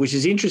have, which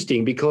is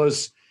interesting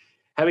because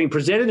having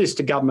presented this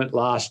to government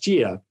last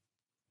year,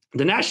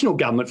 the national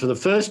government for the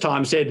first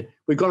time said,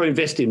 we've got to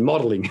invest in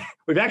modelling.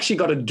 We've actually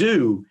got to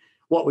do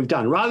what we've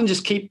done rather than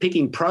just keep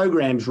picking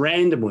programs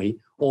randomly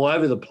all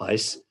over the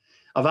place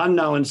of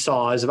unknown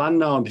size, of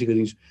unknown particular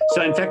things.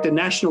 So in fact, the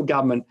national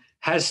government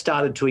has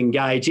started to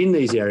engage in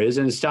these areas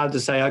and has started to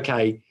say,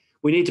 okay,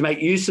 we need to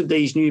make use of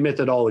these new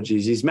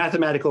methodologies, these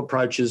mathematical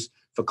approaches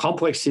for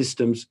complex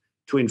systems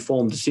to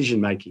inform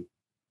decision-making.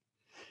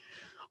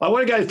 I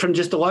want to go from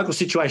just the local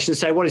situation and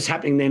say what is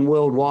happening then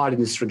worldwide in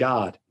this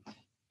regard.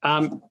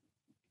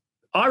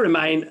 I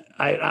remain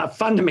a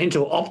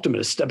fundamental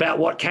optimist about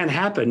what can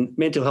happen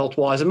mental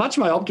health-wise, and much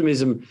of my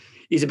optimism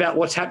is about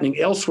what's happening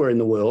elsewhere in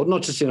the world,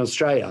 not just in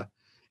Australia.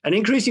 An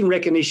increasing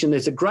recognition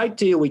there's a great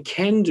deal we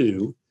can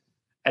do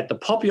at the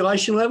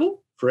population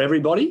level for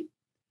everybody,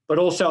 but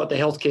also at the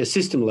healthcare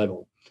system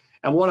level.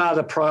 And what are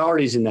the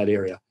priorities in that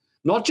area?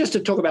 Not just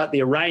to talk about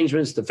the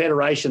arrangements, the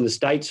federation, the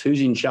states,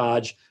 who's in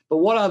charge, but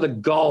what are the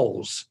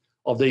goals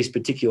of these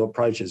particular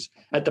approaches?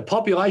 At the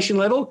population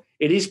level,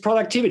 it is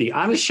productivity.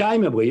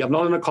 Unashamedly, I'm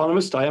not an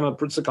economist, I am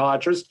a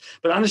psychiatrist,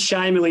 but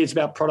unashamedly it's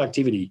about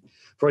productivity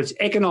for its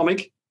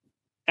economic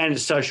and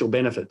its social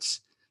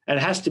benefits. And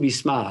it has to be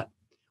smart.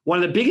 One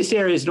of the biggest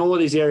areas in all of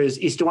these areas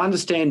is to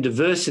understand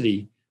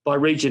diversity by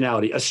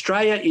regionality.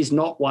 Australia is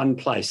not one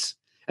place.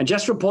 And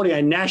just reporting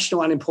a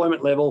national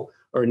unemployment level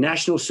or a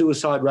national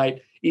suicide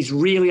rate is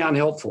really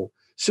unhelpful.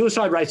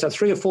 Suicide rates are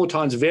 3 or 4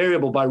 times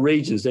variable by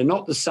regions. They're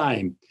not the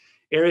same.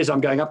 Areas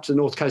I'm going up to the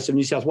north coast of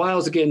New South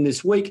Wales again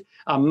this week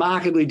are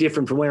markedly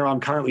different from where I'm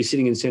currently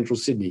sitting in central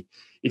Sydney.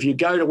 If you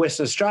go to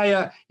Western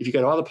Australia, if you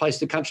go to other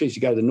places in the country, if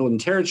you go to the Northern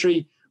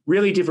Territory,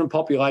 really different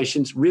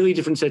populations, really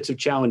different sets of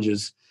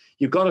challenges.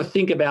 You've got to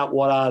think about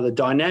what are the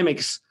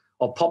dynamics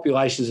of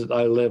populations at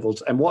those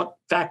levels and what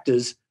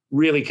factors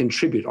really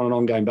contribute on an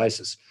ongoing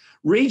basis.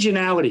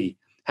 Regionality,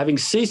 having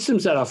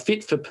systems that are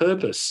fit for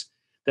purpose,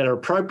 that are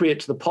appropriate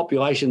to the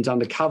populations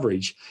under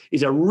coverage,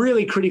 is a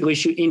really critical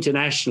issue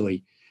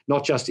internationally,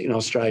 not just in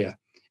Australia.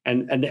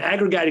 And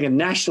aggregating of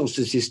national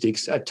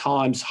statistics at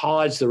times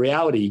hides the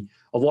reality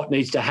of what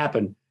needs to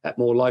happen at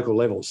more local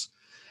levels.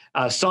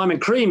 Simon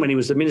Crean, when he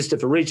was the Minister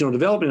for Regional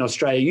Development in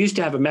Australia, used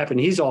to have a map in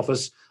his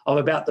office of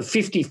about the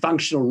 50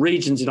 functional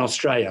regions in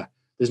Australia.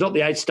 There's not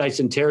the 8 states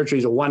and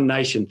territories or one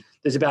nation.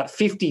 There's about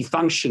 50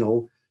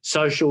 functional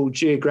social,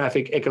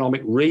 geographic,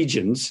 economic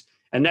regions,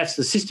 and that's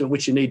the system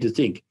which you need to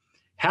think.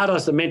 How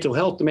does the mental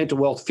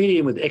wealth fit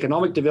in with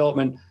economic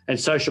development and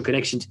social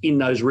connections in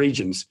those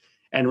regions,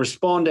 and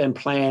respond and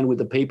plan with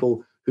the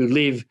people who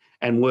live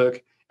and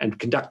work and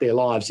conduct their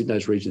lives in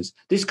those regions?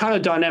 This kind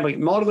of dynamic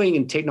modelling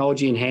and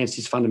technology enhanced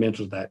is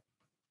fundamental to that.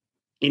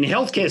 In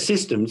healthcare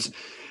systems,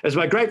 as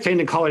my great friend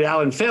and colleague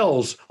Alan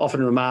Fells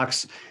often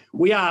remarks,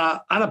 we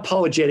are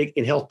unapologetic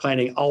in health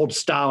planning old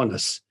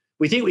Stalinists.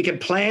 We think we can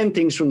plan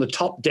things from the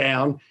top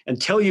down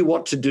and tell you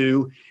what to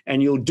do,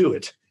 and you'll do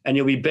it, and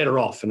you'll be better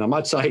off. And I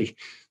might say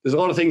there's a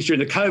lot of things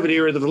during the COVID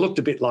era that have looked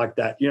a bit like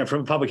that,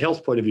 from a public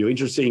health point of view.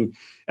 Interesting,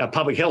 our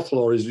public health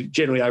law is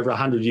generally over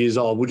 100 years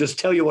old. We'll just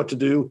tell you what to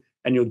do,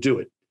 and you'll do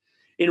it.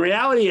 In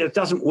reality, it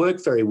doesn't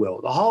work very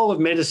well. The whole of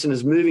medicine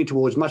is moving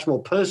towards much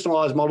more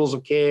personalised models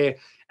of care,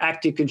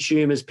 active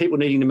consumers, people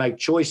needing to make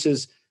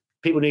choices,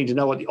 people needing to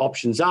know what the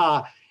options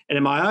are. And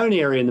in my own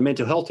area, in the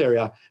mental health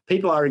area,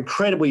 people are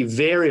incredibly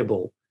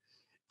variable.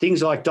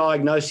 Things like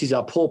diagnoses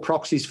are poor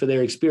proxies for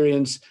their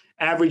experience.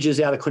 Averages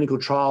out of clinical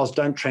trials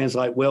don't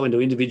translate well into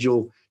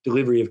individual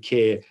delivery of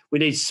care. We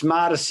need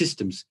smarter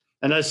systems.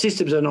 And those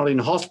systems are not in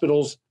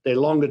hospitals, they're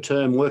longer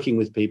term, working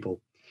with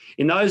people.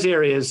 In those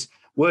areas,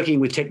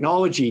 working with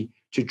technology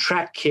to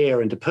track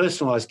care and to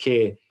personalise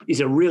care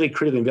is a really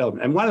critical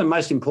development. And one of the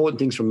most important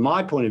things from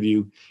my point of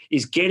view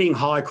is getting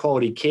high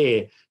quality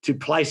care to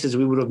places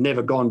we would have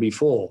never gone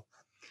before.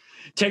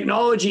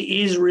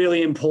 Technology is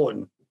really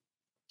important.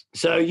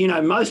 So,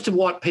 most of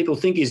what people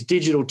think is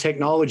digital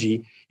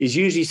technology is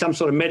usually some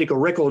sort of medical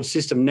record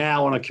system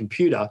now on a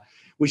computer,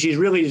 which is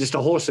really just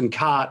a horse and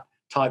cart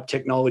type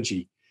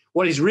technology.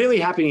 What is really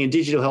happening in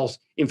digital health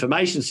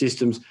information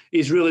systems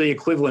is really the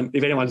equivalent,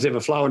 if anyone's ever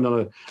flown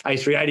on an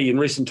A380 in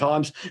recent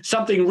times,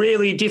 something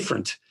really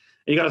different.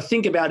 And you've got to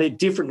think about it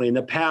differently, and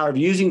the power of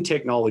using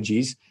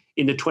technologies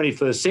in the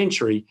 21st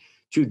century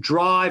to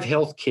drive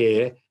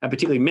healthcare, and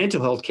particularly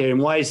mental health care, in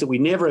ways that we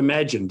never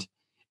imagined,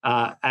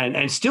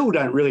 and still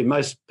don't really,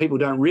 most people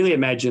don't really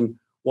imagine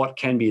what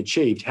can be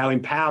achieved, how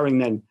empowering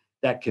then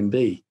that can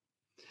be.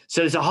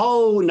 So there's a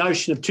whole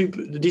notion of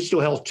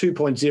digital health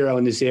 2.0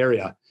 in this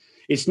area.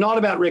 It's not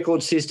about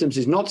record systems.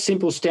 It's not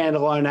simple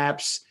standalone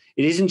apps.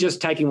 It isn't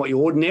just taking what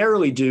you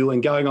ordinarily do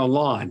and going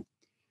online.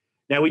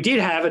 Now, we did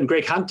have, and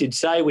Greg Hunt did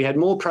say, we had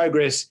more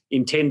progress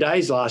in 10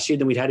 days last year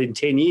than we'd had in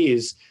 10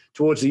 years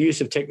towards the use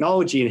of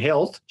technology in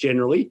health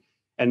generally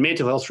and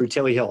mental health through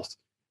telehealth.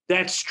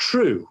 That's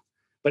true,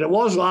 but it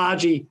was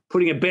largely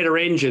putting a better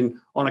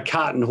engine on a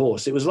cart and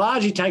horse. It was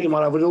largely taking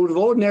what I would have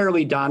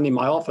ordinarily done in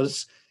my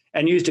office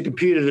and used a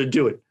computer to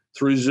do it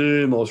through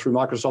Zoom or through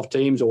Microsoft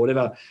Teams or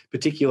whatever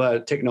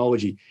particular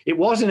technology. It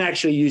wasn't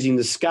actually using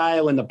the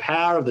scale and the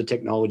power of the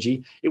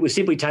technology. It was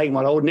simply taking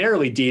what I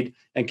ordinarily did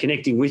and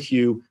connecting with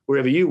you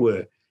wherever you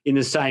were in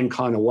the same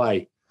kind of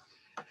way.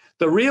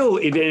 The real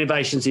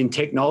innovations in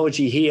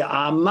technology here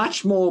are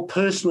much more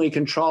personally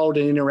controlled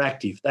and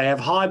interactive. They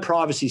have high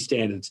privacy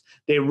standards.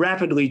 They're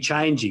rapidly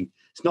changing.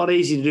 It's not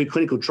easy to do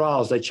clinical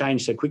trials. They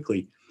change so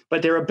quickly.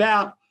 But they're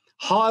about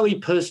highly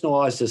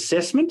personalised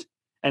assessment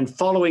and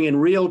following in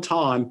real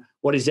time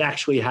what is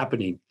actually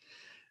happening.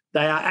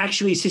 They are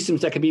actually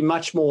systems that can be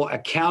much more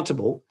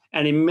accountable,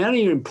 and in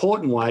many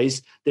important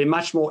ways, they're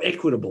much more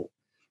equitable.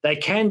 They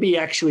can be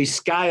actually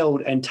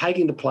scaled and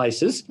taken to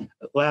places,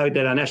 allowing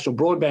that our national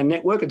broadband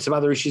network and some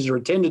other issues are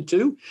attended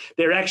to.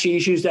 They're actually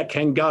issues that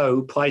can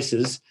go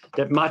places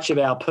that much of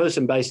our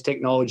person-based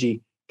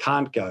technology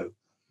can't go.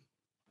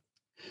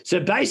 So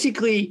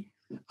basically,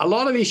 a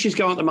lot of issues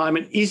go on at the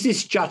moment. Is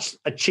this just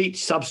a cheap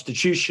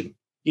substitution?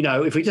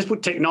 If we just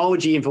put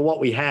technology in for what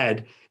we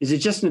had, is it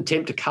just an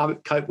attempt to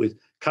cope with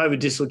COVID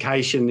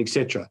dislocation,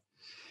 etc.?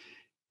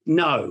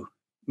 No.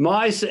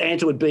 My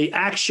answer would be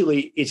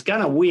actually it's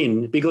going to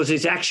win because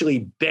it's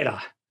actually better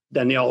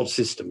than the old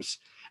systems.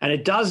 And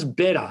it does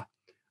better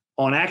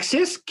on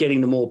access,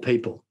 getting to more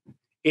people.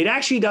 It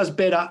actually does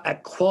better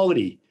at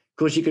quality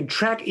because you can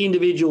track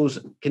individuals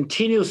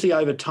continuously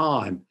over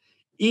time.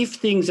 If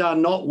things are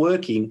not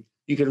working,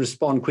 you can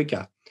respond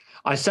quicker.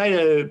 I say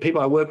to people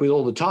I work with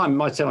all the time, it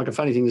might sound like a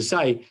funny thing to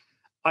say,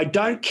 I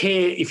don't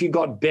care if you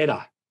got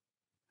better.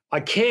 I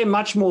care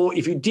much more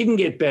if you didn't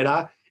get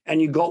better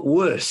and you got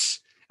worse,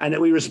 and that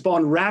we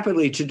respond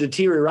rapidly to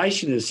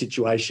deterioration in a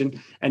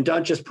situation and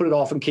don't just put it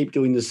off and keep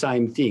doing the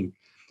same thing.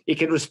 It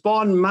can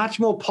respond much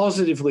more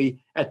positively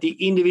at the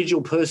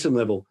individual person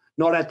level,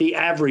 not at the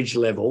average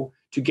level,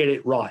 to get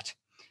it right.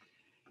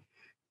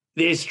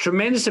 There's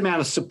tremendous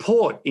amount of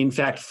support, in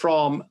fact,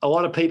 from a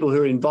lot of people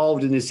who are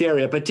involved in this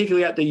area,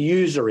 particularly at the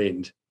user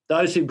end,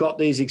 those who've got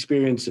these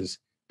experiences.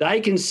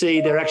 They can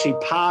see they're actually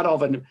part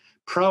of a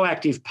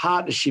proactive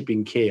partnership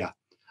in care.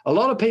 A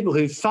lot of people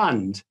who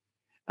fund,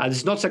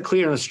 it's not so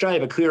clear in Australia,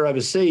 but clear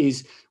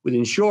overseas with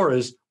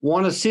insurers,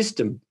 want a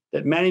system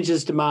that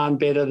manages demand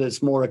better,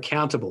 that's more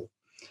accountable.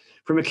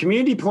 From a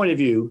community point of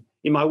view,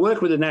 in my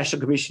work with the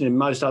National Commission and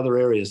most other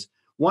areas,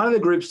 one of the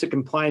groups that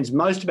complains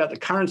most about the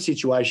current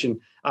situation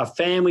are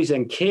families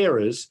and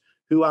carers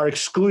who are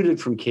excluded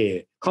from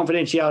care.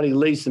 Confidentiality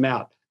leaves them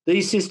out.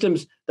 These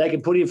systems, they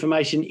can put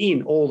information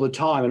in all the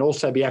time and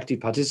also be active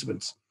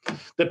participants.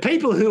 The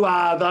people who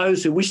are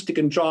those who wish to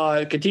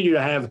continue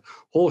to have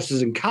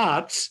horses and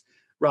carts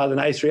rather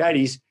than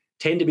A380s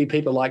tend to be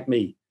people like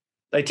me.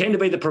 They tend to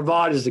be the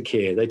providers of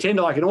care. They tend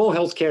to, like in all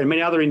healthcare and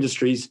many other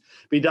industries,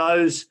 be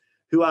those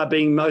who are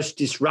being most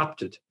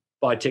disrupted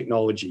by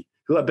technology,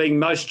 who are being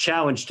most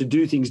challenged to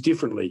do things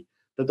differently,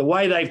 that the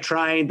way they've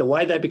trained, the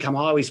way they've become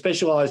highly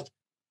specialised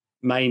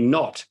may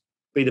not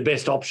be the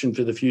best option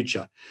for the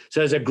future. So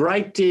there's a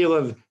great deal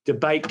of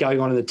debate going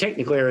on in the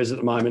technical areas at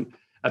the moment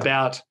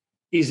about,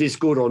 is this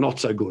good or not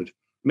so good?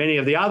 Many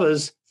of the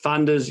others,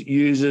 funders,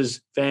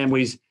 users,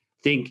 families,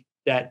 think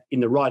that in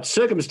the right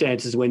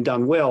circumstances, when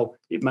done well,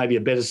 it may be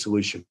a better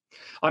solution.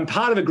 I'm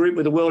part of a group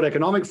with the World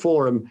Economic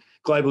Forum,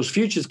 Global's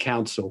Futures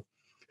Council,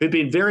 who've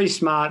been very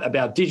smart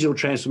about digital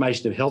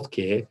transformation of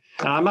healthcare.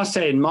 And I must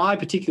say, in my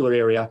particular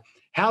area,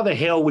 how the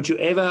hell would you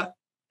ever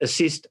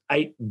assist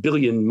 8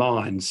 billion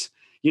minds?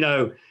 You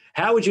know,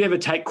 how would you ever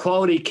take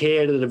quality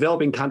care to the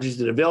developing countries,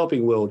 the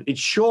developing world? It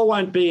sure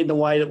won't be in the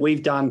way that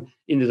we've done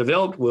in the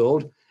developed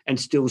world and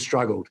still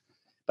struggled.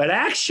 But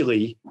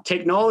actually,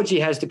 technology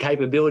has the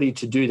capability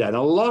to do that. And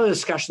a lot of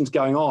discussions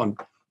going on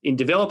in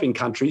developing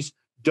countries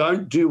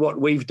don't do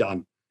what we've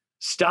done.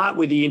 Start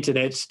with the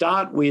internet,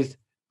 start with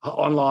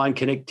online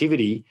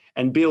connectivity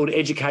and build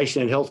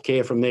education and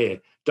healthcare from there.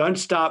 Don't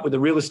start with the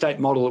real estate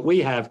model that we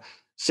have,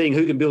 seeing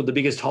who can build the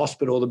biggest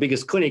hospital or the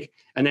biggest clinic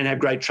and then have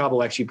great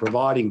trouble actually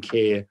providing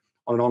care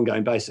on an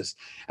ongoing basis.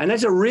 And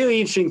that's a really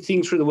interesting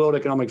thing through the World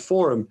Economic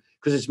Forum,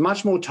 because it's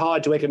much more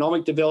tied to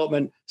economic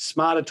development,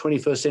 smarter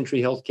 21st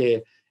century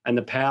healthcare, and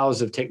the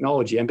powers of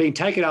technology, and being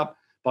taken up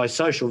by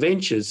social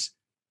ventures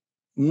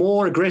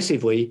more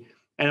aggressively,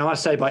 and I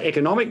must say by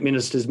economic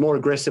ministers more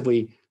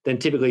aggressively than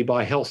typically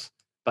by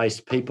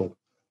health-based people.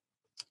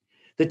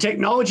 The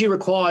technology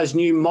requires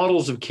new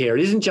models of care.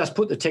 It isn't just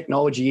put the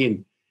technology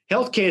in.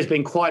 Healthcare has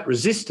been quite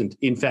resistant,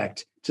 in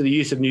fact, to the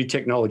use of new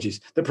technologies.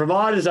 The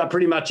providers are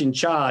pretty much in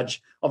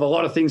charge of a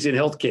lot of things in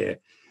healthcare.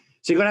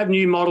 So you've got to have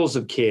new models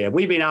of care.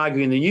 We've been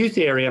arguing in the youth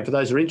area, for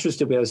those who are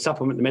interested, we have a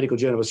supplement in the Medical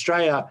Journal of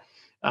Australia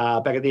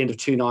back at the end of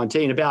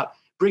 2019 about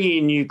bringing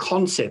in new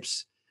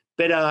concepts,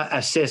 better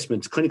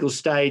assessments, clinical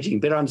staging,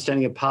 better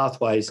understanding of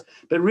pathways,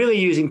 but really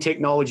using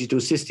technology to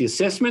assist the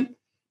assessment,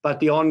 but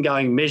the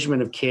ongoing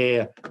measurement of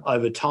care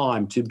over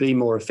time to be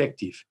more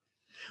effective.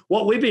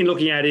 What we've been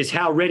looking at is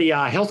how ready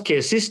are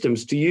healthcare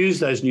systems to use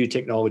those new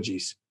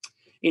technologies.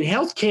 In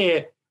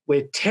healthcare,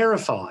 we're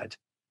terrified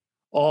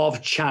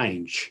of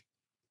change.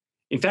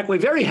 In fact, we're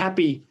very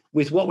happy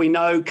with what we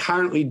know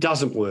currently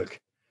doesn't work.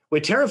 We're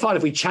terrified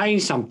if we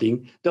change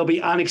something, there'll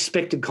be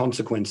unexpected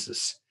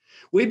consequences.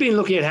 We've been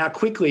looking at how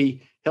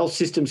quickly health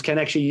systems can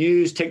actually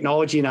use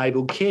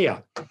technology-enabled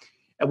care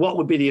and what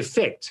would be the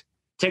effect.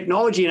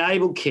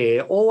 Technology-enabled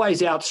care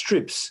always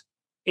outstrips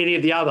any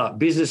of the other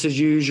business as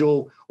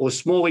usual or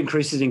small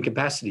increases in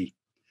capacity.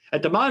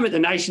 At the moment, the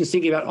nation's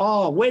thinking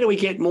about, where do we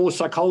get more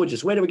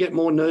psychologists? Where do we get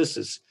more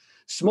nurses?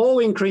 Small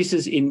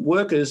increases in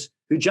workers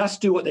who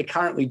just do what they're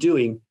currently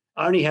doing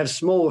only have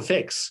small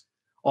effects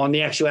on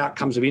the actual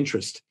outcomes of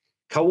interest.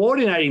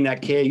 Coordinating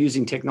that care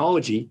using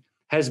technology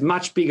has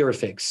much bigger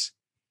effects,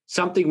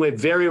 something we're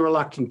very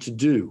reluctant to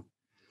do.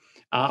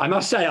 I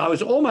must say, I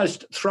was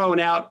almost thrown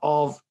out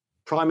of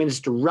Prime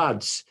Minister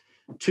Rudd's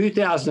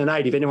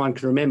 2008, if anyone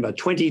can remember,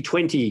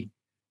 2020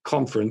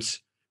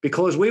 conference,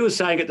 because we were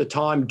saying at the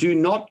time, do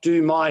not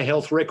do My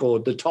Health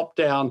Record, the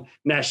top-down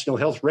national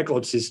health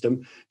record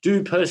system,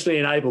 do personally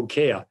enabled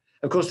care.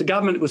 Of course, the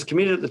government was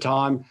committed at the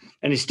time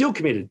and is still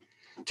committed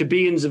to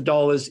billions of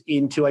dollars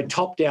into a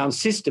top-down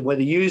system where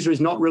the user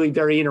is not really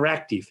very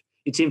interactive.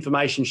 It's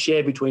information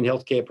shared between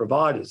healthcare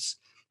providers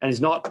and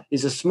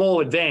is a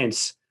small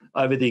advance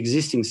over the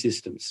existing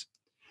systems.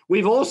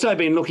 We've also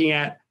been looking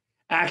at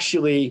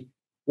actually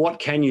what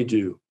can you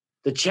do?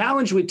 The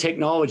challenge with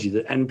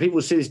technology, and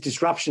people see this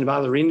disruption of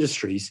other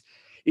industries,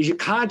 is you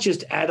can't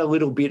just add a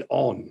little bit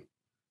on.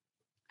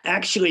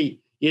 Actually,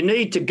 you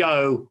need to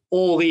go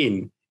all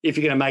in if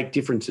you're going to make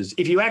differences.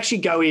 If you actually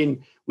go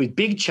in with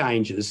big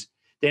changes,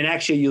 then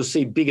actually you'll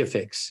see big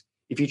effects.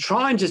 If you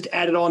try and just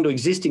add it on to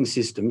existing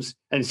systems,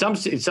 and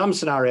in some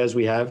scenarios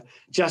we have,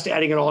 just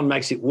adding it on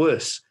makes it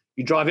worse.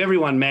 You drive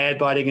everyone mad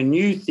by adding a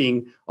new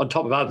thing on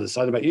top of others.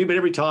 I don't know about you, but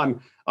every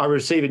time I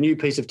receive a new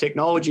piece of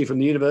technology from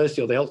the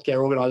university or the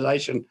healthcare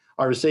organisation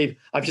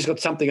I've just got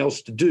something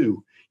else to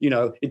do.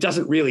 It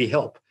doesn't really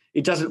help.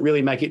 It doesn't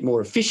really make it more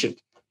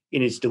efficient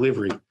in its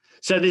delivery.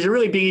 So there's a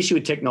really big issue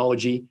with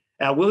technology,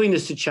 our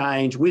willingness to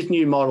change with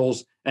new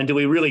models, and do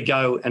we really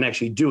go and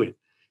actually do it?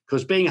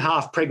 Because being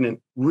half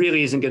pregnant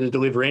really isn't going to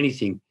deliver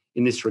anything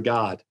in this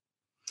regard.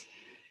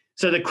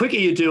 So the quicker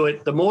you do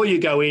it, the more you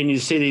go in, you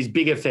see these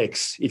big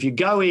effects. If you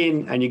go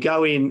in and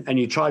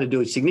you try to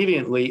do it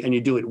significantly and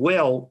you do it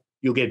well,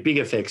 you'll get big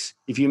effects.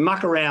 If you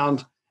muck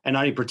around and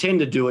only pretend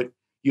to do it,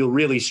 you'll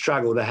really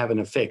struggle to have an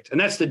effect. And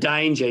that's the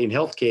danger in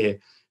healthcare.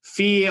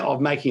 Fear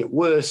of making it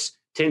worse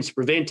tends to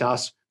prevent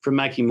us from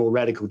making more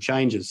radical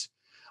changes.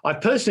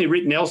 I've personally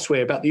written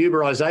elsewhere about the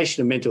Uberisation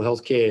of mental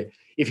health care.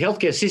 If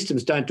healthcare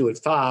systems don't do it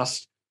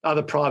fast,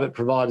 other private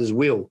providers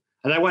will.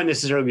 And they won't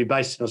necessarily be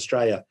based in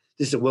Australia.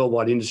 This is a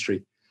worldwide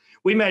industry.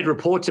 We made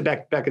reports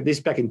back in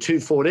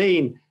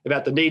 2014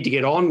 about the need to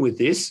get on with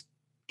this.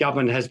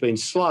 Government has been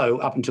slow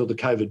up until the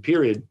COVID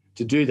period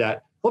to do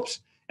that. And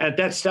at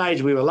that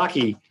stage, we were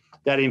lucky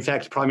that, in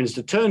fact, Prime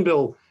Minister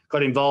Turnbull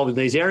got involved in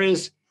these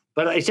areas.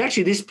 But it's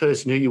actually this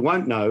person who you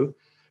won't know,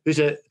 who's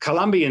a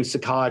Colombian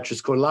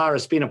psychiatrist called Lara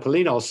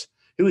Espina-Polinos,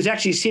 who was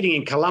actually sitting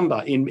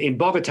in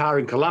Bogota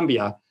in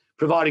Colombia,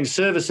 providing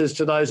services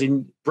to those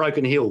in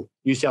Broken Hill,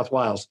 New South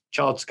Wales,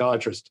 child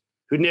psychiatrist,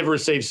 who'd never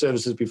received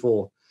services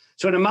before.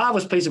 So in a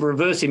marvellous piece of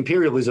reverse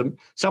imperialism,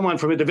 someone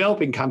from a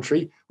developing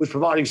country was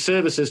providing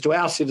services to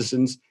our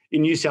citizens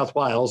in New South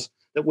Wales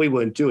that we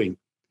weren't doing.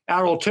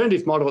 Our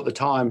alternative model at the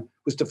time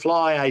was to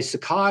fly a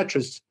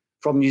psychiatrist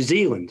from New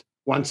Zealand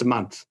once a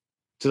month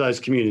to those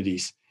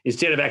communities,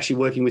 instead of actually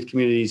working with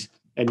communities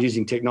and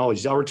using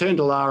technologies. I'll return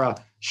to Lara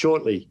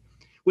shortly.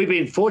 We've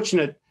been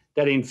fortunate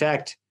that, in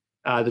fact,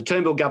 the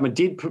Turnbull government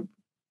did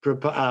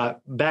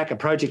back a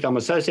project I'm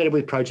associated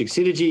with, Project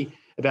Synergy,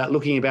 about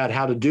looking about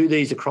how to do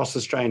these across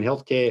Australian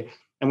healthcare.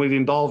 And we've been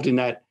involved in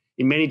that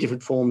in many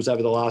different forms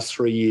over the last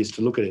 3 years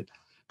to look at it.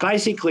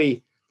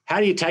 Basically, how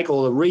do you take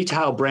all the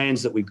retail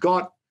brands that we've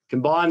got,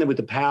 combine them with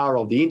the power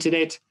of the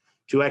internet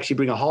to actually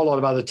bring a whole lot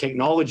of other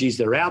technologies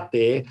that are out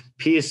there,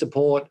 peer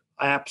support,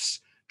 apps,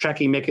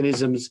 tracking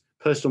mechanisms,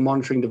 personal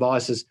monitoring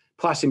devices,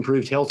 plus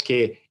improved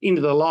healthcare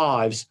into the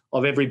lives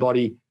of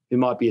everybody who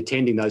might be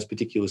attending those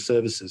particular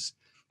services.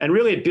 And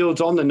really it builds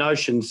on the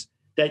notions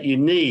that you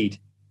need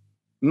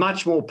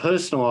much more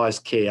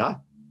personalised care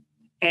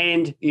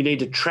and you need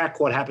to track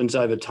what happens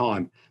over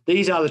time.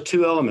 These are the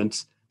two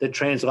elements that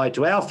translate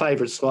to our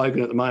favourite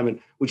slogan at the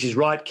moment, which is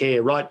right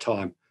care, right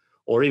time,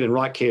 or even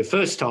right care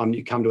first time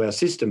you come to our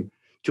system,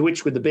 to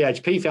which with the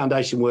BHP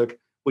Foundation work,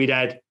 we'd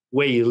add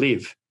where you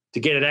live to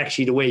get it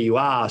actually to where you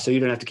are so you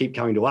don't have to keep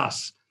coming to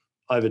us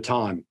over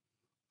time.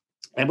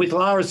 And with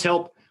Lara's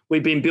help,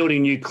 we've been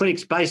building new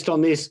clinics based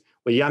on this,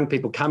 where young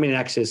people come in and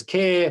access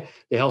care,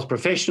 the health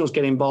professionals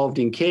get involved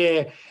in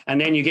care, and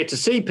then you get to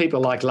see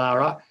people like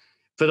Lara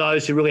for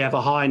those who really have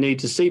a high need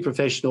to see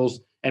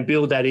professionals and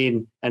build that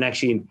in and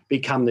actually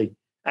become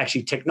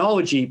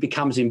technology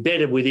becomes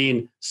embedded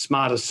within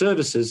smarter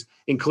services,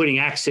 including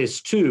access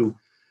to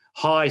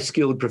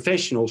high-skilled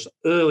professionals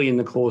early in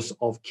the course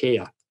of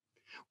care.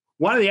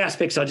 One of the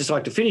aspects I'd just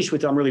like to finish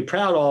with, I'm really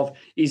proud of,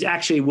 is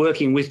actually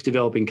working with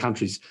developing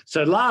countries.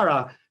 So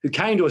Lara, who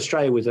came to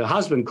Australia with her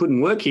husband,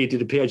 couldn't work here,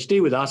 did a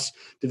PhD with us,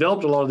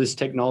 developed a lot of this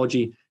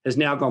technology, has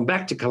now gone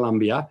back to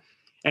Colombia,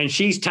 and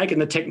she's taken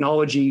the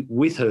technology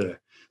with her.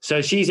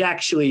 So she's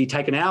actually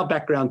taken our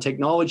background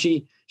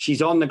technology.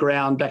 She's on the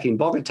ground back in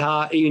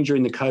Bogota, even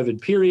during the COVID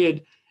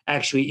period,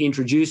 actually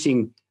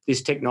introducing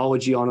this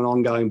technology on an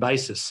ongoing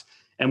basis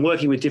and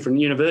working with different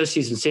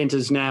universities and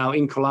centres now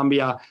in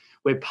Colombia.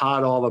 We're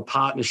part of a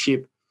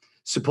partnership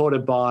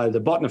supported by the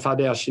Botner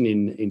Foundation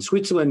in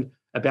Switzerland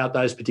about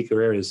those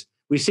particular areas.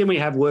 We similarly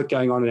have work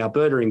going on in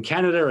Alberta in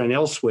Canada and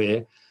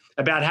elsewhere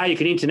about how you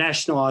can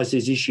internationalise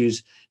these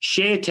issues,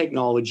 share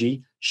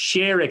technology,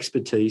 share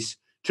expertise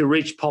to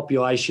reach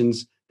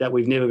populations that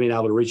we've never been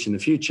able to reach in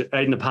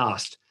the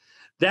past.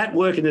 That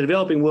work in the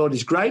developing world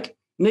is great.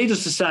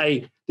 Needless to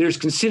say, there is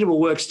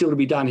considerable work still to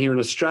be done here in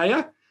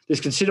Australia.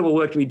 There's considerable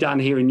work to be done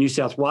here in New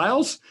South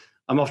Wales.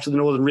 I'm off to the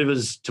Northern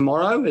Rivers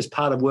tomorrow as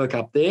part of work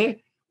up there,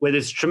 where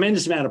there's a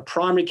tremendous amount of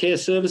primary care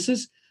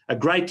services, a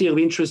great deal of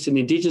interest in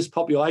Indigenous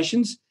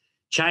populations,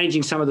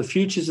 changing some of the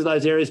futures of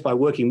those areas by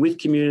working with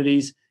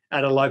communities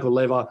at a local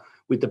level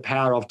with the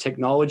power of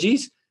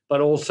technologies, but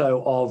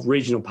also of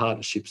regional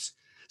partnerships.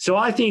 So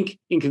I think,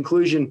 in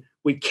conclusion,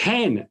 we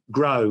can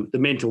grow the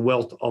mental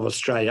wealth of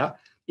Australia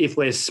if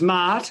we're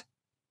smart,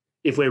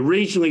 if we're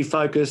regionally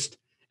focused,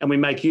 and we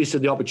make use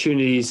of the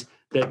opportunities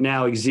that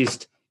now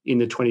exist in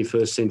the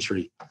 21st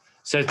century.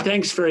 So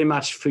thanks very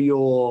much for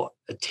your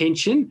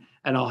attention,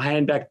 and I'll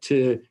hand back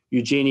to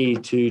Eugenie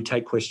to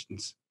take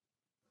questions.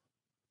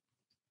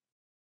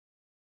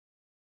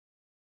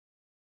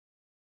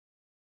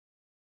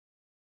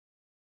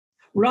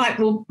 Right.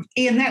 Well,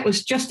 Ian, that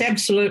was just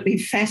absolutely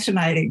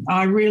fascinating.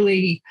 I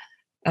really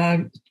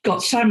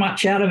got so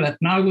much out of it,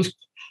 and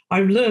I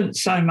learned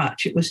so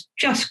much. It was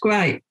just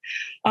great.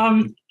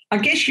 I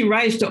guess you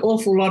raised an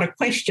awful lot of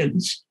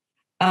questions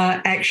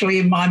actually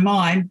in my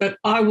mind, but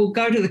I will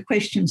go to the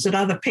questions that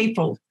other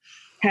people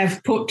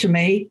have put to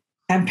me,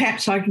 and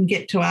perhaps I can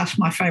get to ask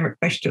my favourite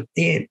question at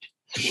the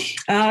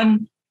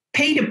end.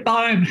 Peter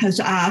Bohm has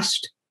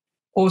asked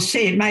or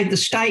made the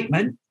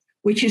statement,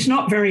 which is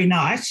not very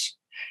nice.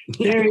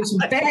 There is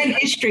a bad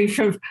history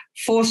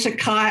for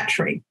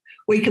psychiatry.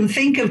 We can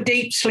think of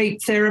deep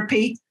sleep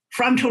therapy,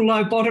 frontal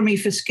lobotomy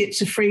for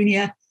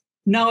schizophrenia,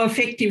 no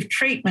effective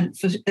treatment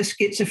for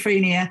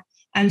schizophrenia,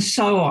 and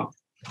so on.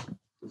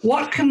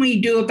 What can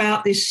we do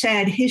about this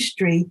sad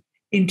history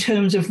in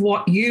terms of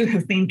what you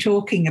have been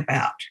talking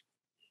about?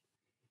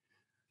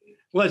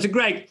 Well, it's a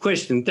great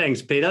question.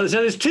 Thanks, Peter.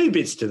 So there's two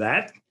bits to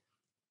that.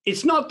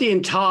 It's not the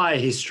entire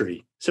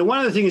history. So one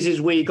of the things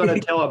is we've got to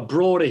tell a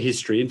broader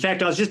history. In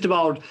fact, I was just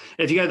told,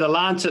 if you go to the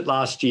Lancet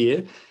last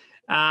year,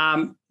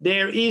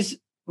 there is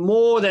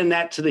more than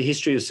that to the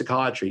history of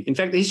psychiatry. In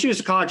fact, the history of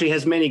psychiatry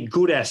has many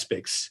good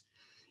aspects.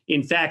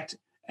 In fact,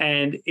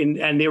 and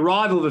the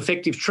arrival of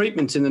effective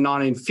treatments in the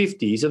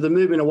 1950s, of the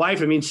movement away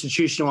from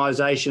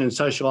institutionalisation and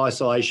social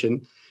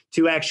isolation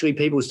to actually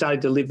people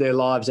starting to live their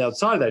lives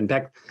outside of that. In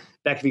fact,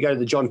 back if you go to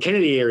the John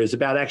Kennedy era, is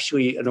about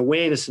actually an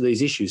awareness of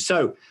these issues.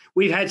 So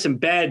we've had some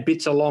bad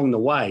bits along the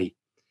way,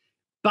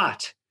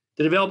 but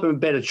the development of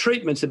better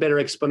treatments, the better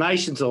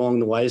explanations along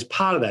the way is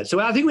part of that. So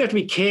I think we have to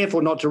be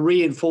careful not to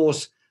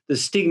reinforce the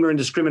stigma and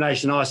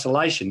discrimination and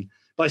isolation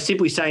by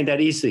simply saying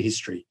that is the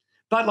history.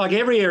 But like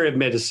every area of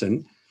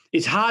medicine,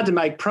 it's hard to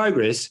make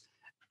progress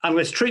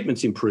unless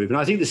treatments improve. And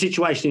I think the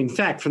situation, in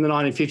fact, from the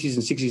 1950s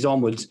and 60s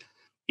onwards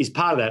is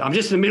part of that. I'm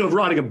just in the middle of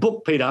writing a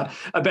book, Peter,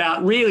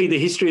 about really the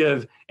history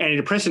of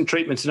antidepressant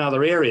treatments in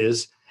other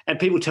areas and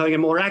people telling a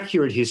more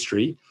accurate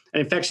history.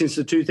 And in fact, since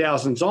the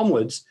 2000s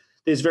onwards,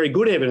 there's very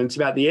good evidence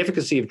about the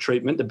efficacy of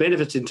treatment, the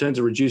benefits in terms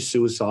of reduced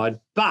suicide,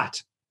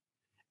 but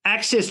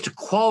access to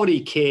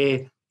quality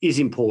care is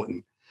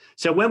important.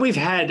 So when we've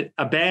had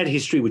a bad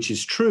history, which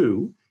is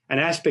true, and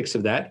aspects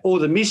of that, or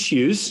the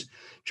misuse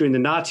during the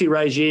Nazi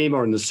regime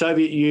or in the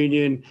Soviet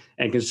Union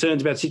and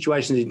concerns about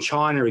situations in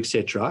China,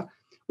 etc.,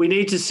 we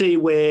need to see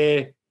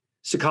where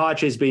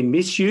psychiatry has been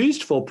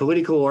misused for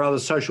political or other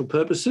social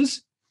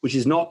purposes, which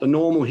is not the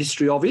normal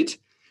history of it,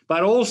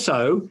 but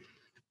also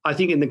I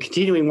think in the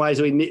continuing ways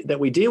that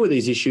we deal with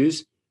these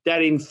issues,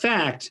 that in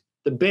fact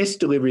the best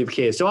delivery of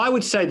care. So I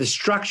would say the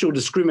structural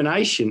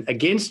discrimination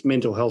against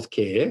mental health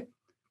care,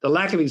 the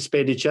lack of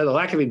expenditure, the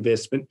lack of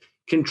investment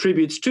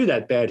contributes to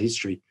that bad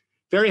history.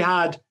 Very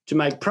hard to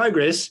make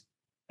progress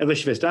unless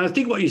you invest. And I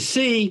think what you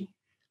see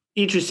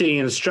interesting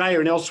in Australia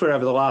and elsewhere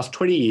over the last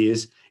 20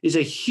 years is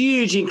a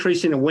huge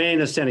increase in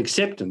awareness and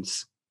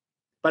acceptance,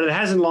 but it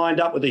hasn't lined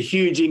up with a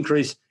huge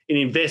increase in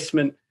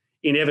investment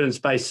in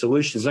evidence-based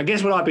solutions. I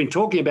guess what I've been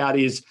talking about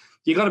is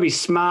you've got to be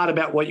smart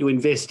about what you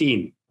invest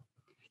in.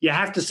 You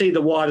have to see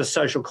the wider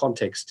social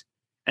context,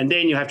 and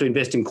then you have to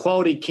invest in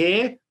quality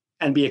care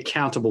and be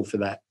accountable for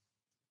that.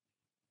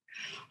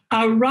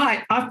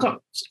 Right. I've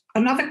got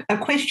a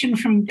question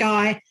from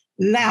Guy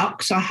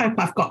Laux, I hope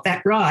I've got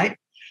that right,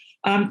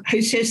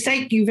 who says,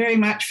 thank you very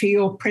much for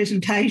your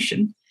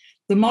presentation.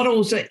 The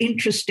models are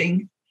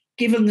interesting,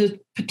 given the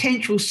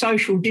potential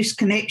social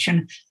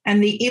disconnection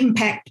and the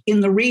impact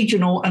in the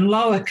regional and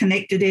lower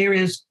connected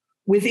areas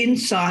within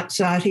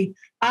society.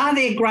 Are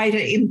there greater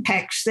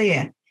impacts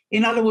there?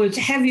 In other words,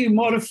 have you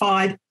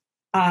modified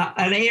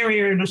an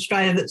area in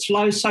Australia that's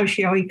low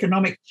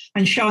socioeconomic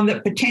and shown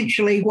that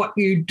potentially what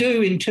you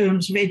do in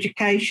terms of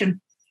education,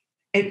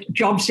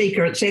 job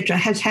seeker, etc.,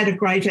 has had a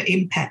greater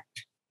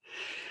impact?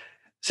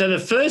 So the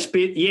first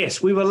bit,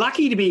 yes, we were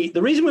lucky to be,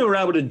 the reason we were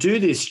able to do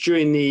this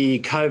during the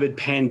COVID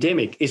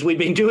pandemic is we'd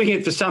been doing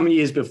it for some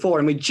years before,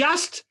 and we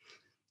just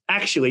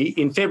actually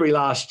in February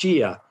last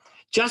year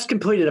just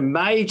completed a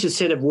major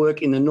set of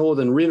work in the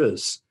Northern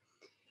Rivers,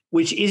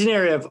 which is an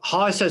area of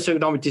high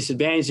socioeconomic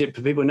disadvantage.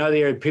 For people who know the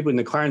area, people in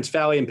the Clarence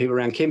Valley and people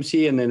around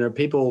Kempsey, and then there are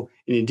people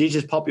in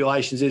Indigenous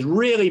populations. There's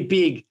really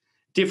big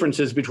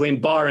differences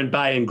between Byron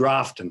Bay and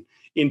Grafton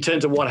in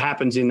terms of what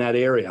happens in that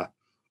area.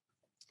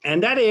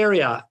 And that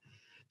area,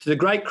 to the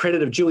great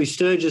credit of Julie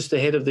Sturgis, the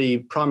head of the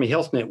Primary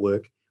Health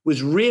Network,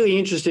 was really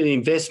interested in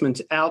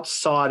investments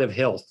outside of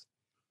health.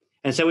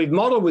 And so we've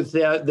modelled with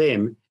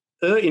them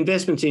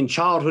investments in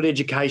childhood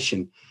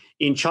education,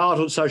 in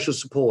childhood social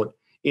support,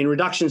 in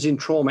reductions in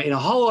trauma, in a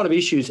whole lot of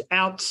issues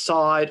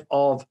outside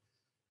of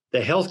the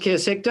healthcare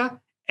sector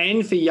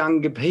and for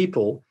younger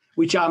people,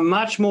 which are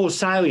much more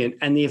salient,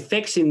 and the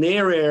effects in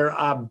their area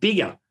are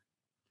bigger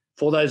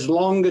for those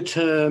longer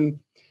term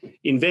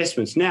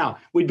investments. Now,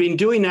 we've been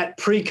doing that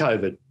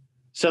pre-COVID.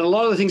 So a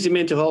lot of the things in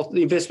mental health,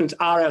 the investments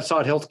are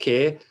outside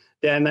healthcare,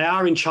 and they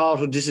are in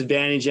childhood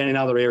disadvantage and in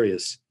other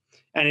areas,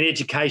 and in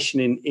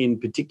education in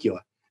particular.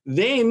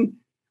 Then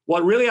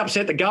what really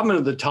upset the government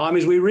at the time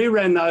is we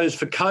reran those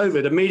for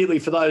COVID immediately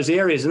for those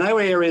areas, and they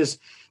were areas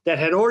that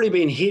had already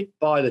been hit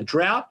by the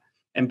drought,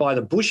 and by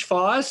the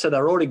bushfires. So they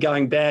were already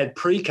going bad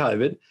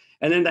pre-COVID,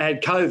 and then they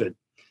had COVID.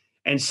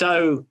 And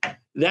so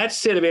that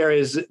set of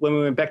areas, when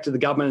we went back to the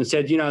government and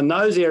said, in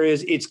those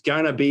areas, it's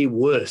going to be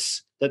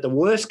worse, that the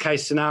worst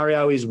case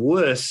scenario is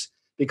worse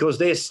because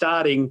they're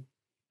starting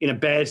in a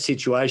bad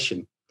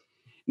situation.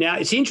 Now,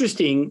 it's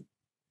interesting,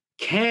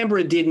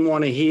 Canberra didn't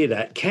want to hear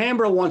that.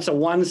 Canberra wants a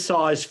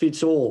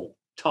one-size-fits-all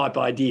type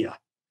idea.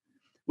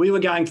 We were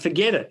going,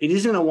 forget it. It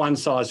isn't a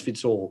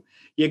one-size-fits-all.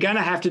 You're going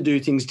to have to do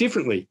things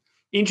differently.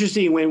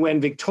 Interesting,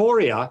 when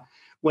Victoria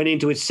went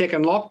into its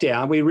second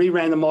lockdown, we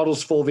reran the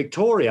models for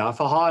Victoria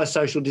for higher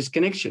social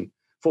disconnection,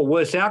 for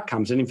worse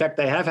outcomes. And in fact,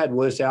 they have had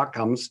worse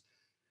outcomes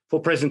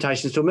for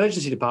presentations to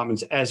emergency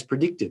departments as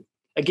predicted.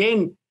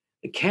 Again,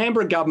 the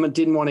Canberra government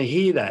didn't want to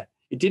hear that.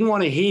 It didn't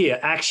want to hear,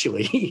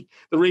 actually,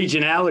 the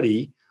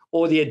regionality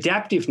or the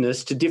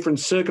adaptiveness to different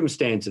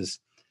circumstances.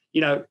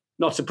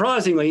 Not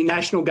surprisingly,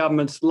 national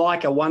governments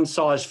like a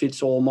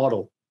one-size-fits-all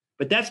model.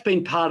 But that's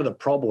been part of the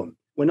problem.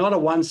 We're not a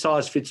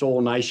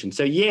one-size-fits-all nation.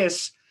 So,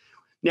 yes,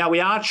 now we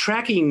are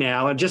tracking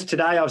now, and just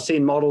today I've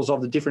seen models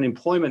of the different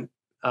employment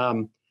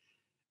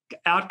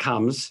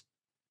outcomes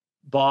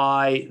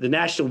by the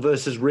national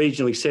versus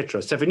regional, et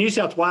cetera. So for New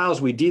South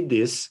Wales, we did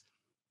this.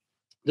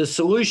 The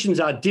solutions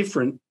are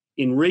different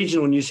in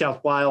regional New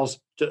South Wales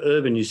to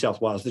urban New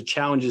South Wales. The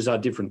challenges are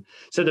different.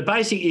 So the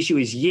basic issue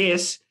is,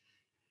 yes,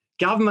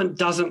 government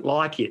doesn't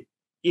like it,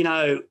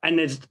 and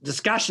there's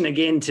discussion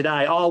again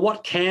today,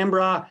 what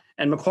Canberra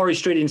and Macquarie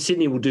Street in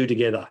Sydney will do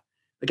together.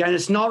 Again,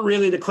 it's not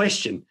really the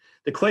question.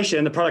 The question,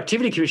 and the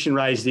Productivity Commission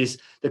raised this,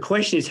 the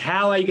question is,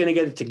 how are you going to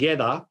get it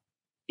together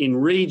in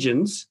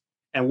regions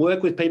and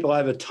work with people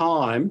over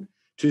time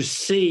to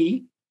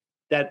see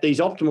that these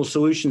optimal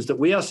solutions that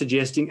we are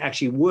suggesting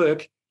actually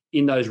work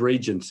in those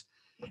regions?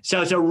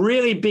 So it's a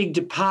really big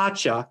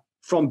departure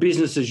from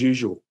business as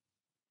usual.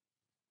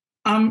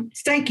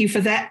 Thank you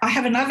for that. I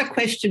have another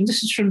question.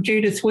 This is from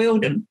Judith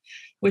Wheeldon,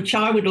 which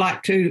I would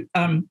like to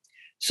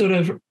sort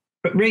of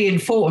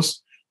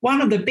reinforce.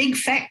 One of the big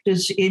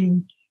factors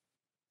in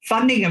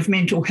funding of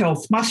mental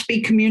health must be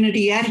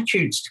community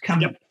attitudes to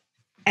come. Yep.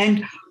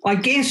 And I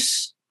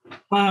guess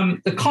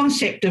the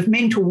concept of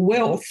mental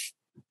wealth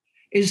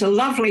is a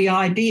lovely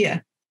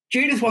idea.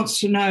 Judith wants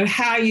to know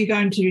how you're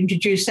going to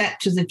introduce that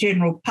to the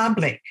general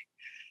public.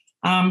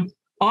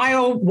 I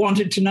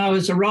wanted to know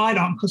as a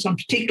ride-on, because I'm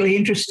particularly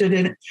interested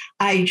in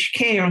aged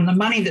care and the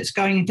money that's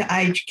going into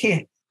aged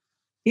care.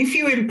 If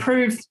you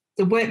improve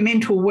the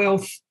mental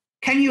wealth,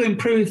 can you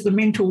improve the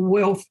mental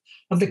wealth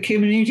of the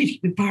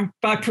community by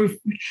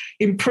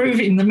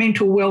improving the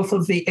mental wealth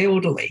of the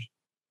elderly?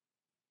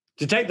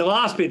 To take the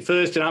last bit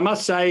first, and I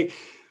must say,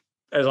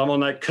 as I'm on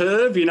that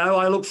curve,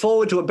 I look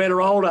forward to a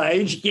better old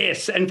age.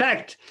 Yes. In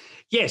fact,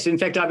 I've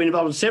been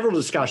involved in several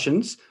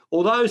discussions.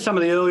 Although some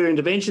of the earlier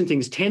intervention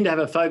things tend to have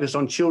a focus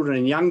on children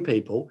and young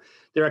people,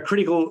 there are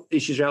critical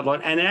issues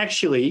outlined and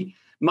actually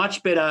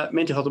much better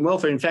mental health and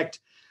welfare. In fact,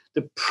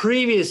 the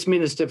previous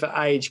Minister for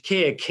Aged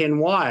Care, Ken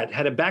Wyatt,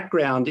 had a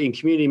background in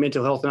community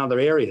mental health and other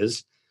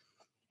areas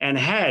and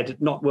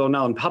had, not well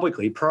known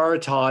publically,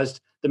 prioritised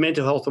the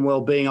mental health and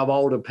well-being of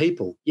older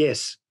people.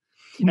 Yes.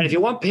 Mm-hmm. And if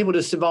you want people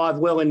to survive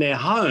well in their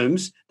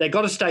homes, they've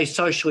got to stay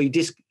socially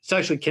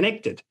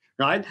connected,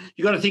 right?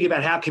 You've got to think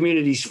about how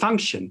communities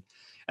function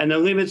and the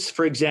limits,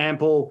 for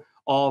example,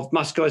 of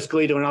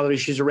musculoskeletal and other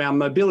issues around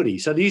mobility.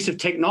 So the use of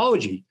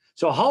technology.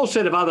 So a whole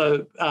set of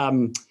other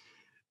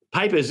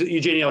papers that,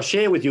 Eugenie, I'll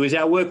share with you is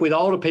our work with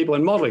older people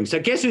and modelling. So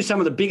guess who some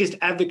of the biggest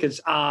advocates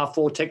are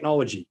for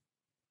technology?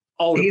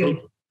 Older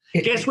people.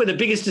 Guess where the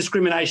biggest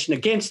discrimination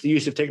against the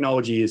use of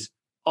technology is?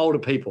 Older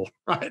people,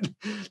 right?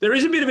 There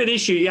is a bit of an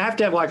issue. You have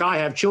to have, like I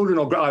have, children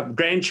or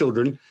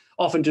grandchildren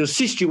often to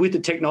assist you with the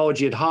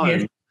technology at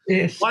home.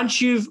 Yes.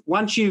 Once you've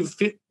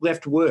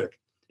left work.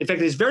 In fact,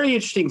 there's very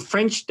interesting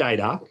French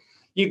data.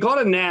 You've got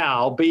to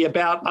now be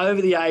about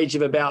over the age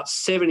of about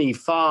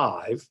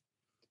 75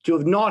 to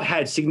have not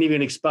had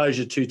significant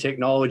exposure to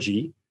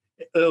technology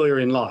earlier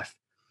in life.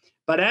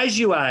 But as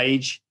you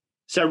age,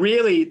 so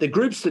really the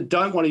groups that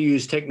don't want to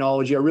use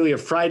technology are really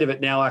afraid of it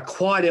now are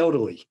quite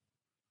elderly.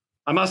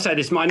 I must say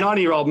this, my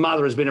 90-year-old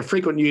mother has been a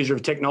frequent user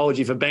of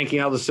technology for banking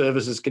and other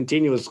services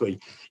continuously.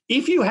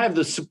 If you have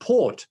the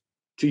support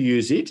to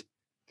use it,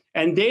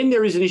 and then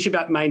there is an issue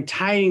about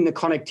maintaining the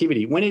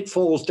connectivity. When it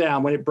falls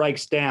down, when it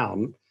breaks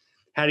down,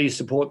 how do you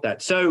support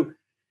that? So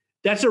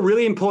that's a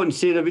really important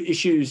set of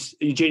issues,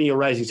 Eugenie, you're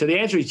raising. So the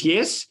answer is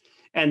yes,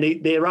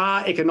 and there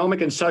are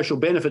economic and social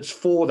benefits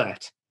for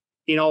that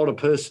in older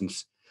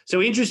persons.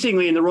 So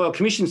interestingly, in the Royal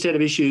Commission set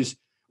of issues,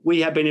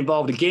 we have been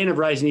involved again of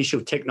raising the issue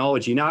of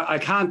technology. Now, I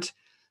can't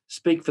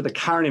speak for the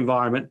current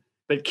environment,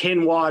 but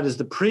Ken Wyatt, as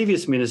the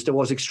previous minister,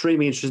 was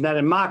extremely interested in that.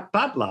 And Mark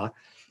Butler,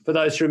 for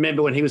those who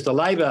remember when he was the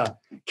Labor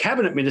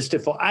Cabinet Minister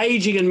for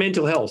Ageing and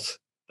Mental Health,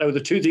 they were the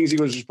two things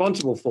he was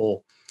responsible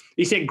for.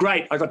 He said,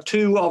 great, I got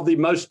two of the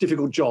most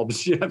difficult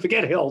jobs.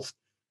 Forget health,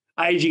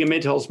 ageing and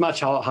mental health is much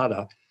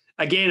harder.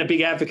 Again, a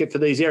big advocate for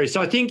these areas.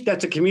 So I think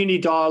that's a community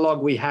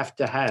dialogue we have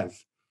to have.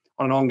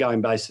 on an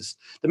ongoing basis.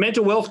 The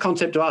mental health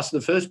concept, to answer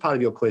the first part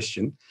of your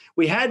question,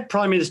 we had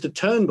Prime Minister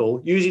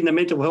Turnbull using the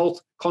mental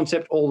health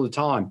concept all the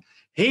time.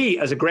 He,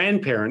 as a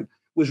grandparent,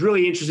 was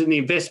really interested in the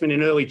investment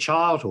in early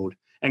childhood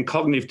and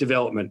cognitive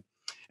development.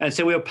 And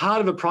so we were part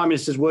of a Prime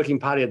Minister's working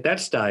party at that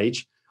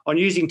stage on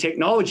using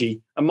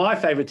technology. And my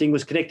favourite thing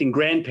was connecting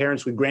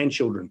grandparents with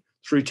grandchildren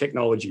through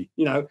technology,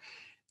 you know,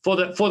 for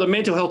the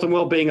mental health and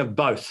well-being of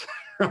both,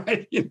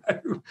 right? You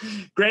know,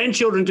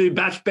 grandchildren do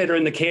much better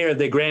in the care of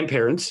their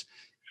grandparents,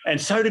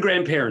 and so do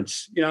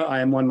grandparents. You know, I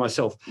am one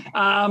myself.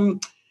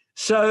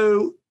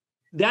 So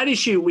that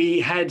issue we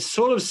had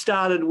sort of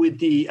started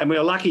with and we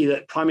were lucky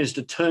that Prime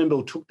Minister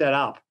Turnbull took that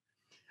up.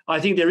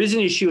 I think there is an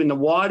issue in the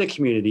wider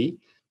community.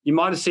 You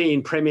might have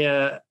seen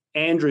Premier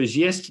Andrews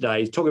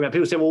yesterday talking about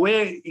people saying, well,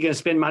 where are you going to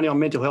spend money on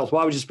mental health?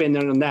 Why would you spend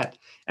it on that?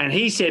 And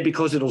he said,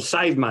 because it'll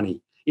save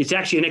money. It's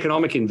actually an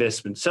economic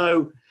investment.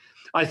 So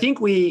I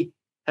think we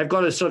have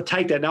got to sort of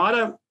take that. Now, I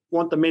don't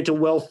want the mental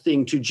wealth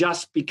thing to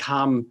just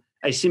become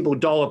a simple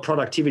dollar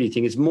productivity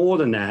thing. It's more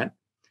than that.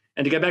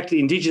 And to go back to the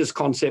Indigenous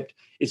concept,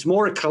 it's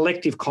more a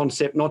collective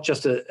concept, not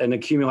just an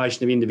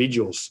accumulation of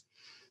individuals.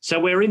 So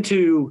we're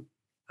into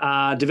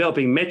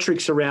developing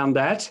metrics around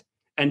that.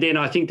 And then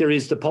I think there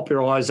is the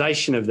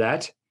popularisation of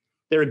that.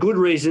 There are good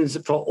reasons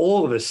for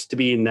all of us to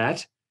be in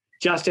that,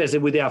 just as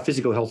with our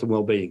physical health and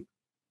well-being.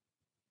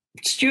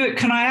 Stuart,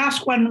 can I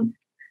ask one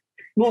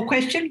more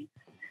question?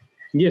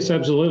 Yes,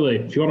 absolutely.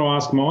 If you want to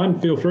ask mine,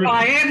 feel free.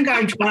 I am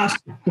going to ask.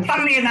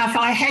 Funnily enough,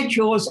 I had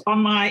yours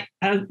on my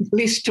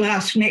list to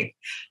ask next.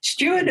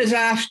 Stuart has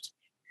asked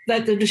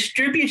that the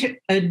distributed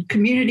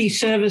community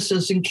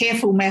services and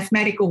careful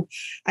mathematical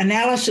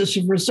analysis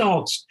of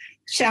results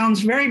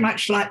sounds very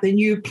much like the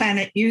new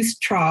Planet Youth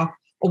trial,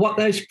 or what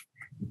the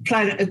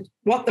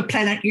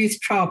Planet Youth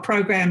trial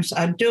programs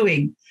are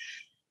doing.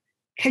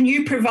 Can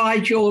you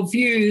provide your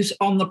views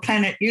on the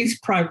Planet Youth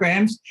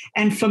programs?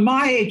 And for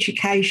my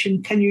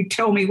education, can you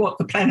tell me what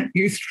the Planet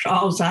Youth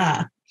trials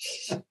are?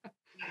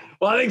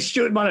 Well, I think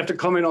Stuart might have to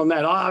comment on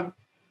that.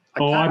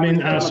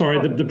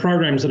 The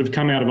programs that have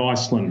come out of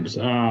Iceland,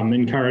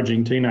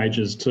 encouraging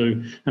teenagers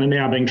and are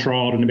now being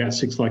trialled in about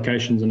 6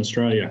 locations in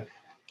Australia.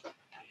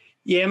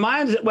 Yeah, my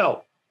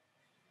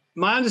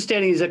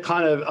understanding is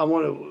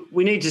that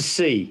we need to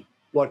see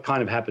what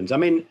kind of happens. I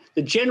mean,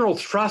 the general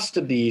thrust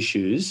of the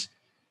issues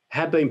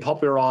have been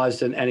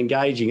popularised and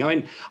engaging. I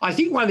mean, I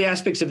think one of the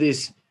aspects of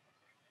this,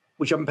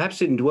 which I perhaps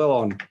didn't dwell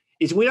on,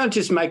 is we don't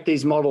just make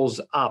these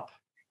models up.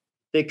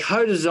 They're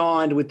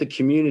co-designed with the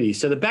community.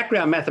 So the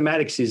background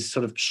mathematics is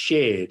sort of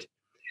shared.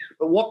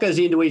 But what goes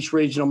into each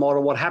regional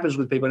model, what happens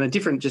with people, and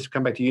just to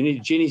come back to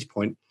Eugenie's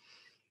point,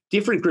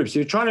 different groups. If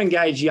you're trying to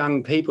engage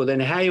young people, then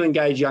how you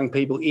engage young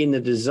people in the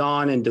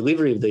design and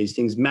delivery of these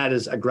things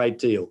matters a great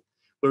deal.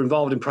 We're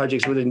involved in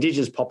projects with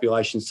Indigenous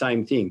populations,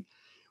 same thing.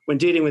 When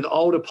dealing with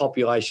older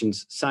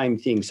populations, same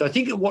thing. So I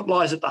think what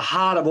lies at the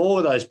heart of all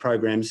of those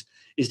programs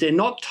is they're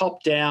not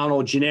top-down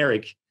or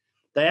generic.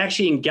 They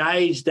actually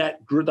engage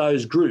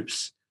those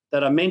groups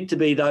that are meant to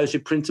be those who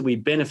principally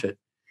benefit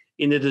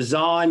in the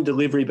design,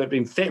 delivery, but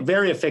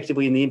very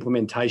effectively in the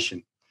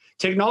implementation.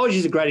 Technology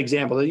is a great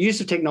example. The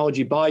use of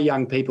technology by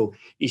young people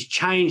is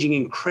changing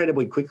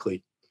incredibly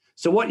quickly.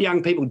 So what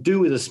young people do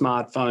with a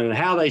smartphone and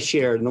how they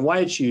share it and the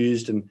way it's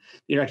used and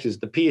the interactions,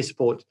 the peer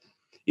support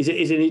is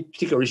a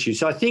particular issue.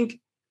 So I think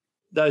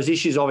those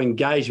issues of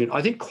engagement,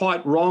 I think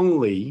quite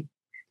wrongly,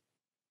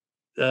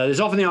 there's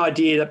often the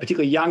idea that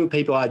particularly young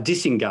people are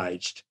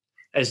disengaged,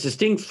 as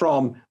distinct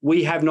from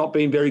we have not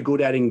been very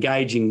good at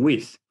engaging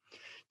with.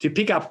 To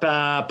pick up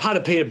part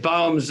of Peter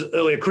Boehm's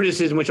earlier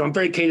criticism, which I'm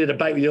very keen to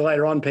debate with you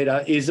later on,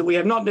 Peter, is that we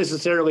have not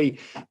necessarily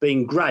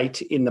been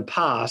great in the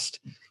past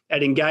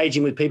at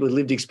engaging with people with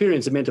lived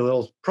experience of mental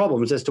health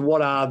problems as to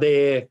what are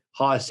their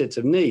highest sets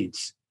of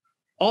needs,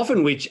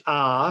 often which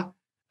are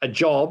a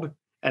job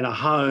and a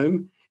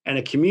home and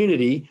a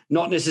community,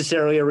 not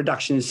necessarily a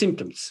reduction in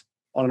symptoms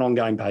on an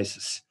ongoing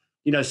basis.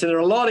 You know, so there are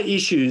a lot of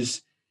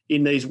issues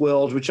in these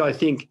worlds which I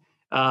think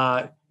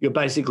you're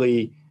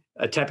basically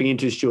tapping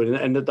into, Stuart,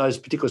 and that those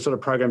particular sort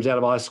of programs out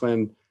of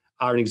Iceland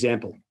are an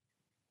example.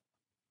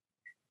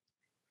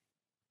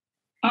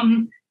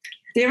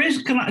 There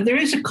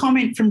is a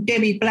comment from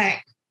Debbie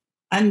Black,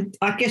 and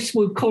I guess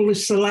we'll call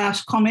this the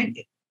last comment.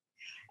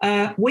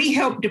 We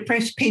help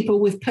depressed people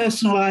with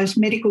personalised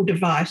medical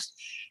device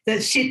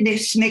that sit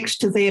next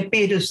to their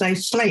bed as they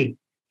sleep.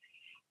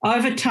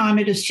 Over time,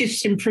 it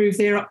assists improve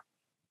their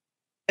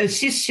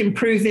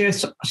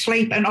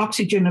sleep and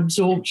oxygen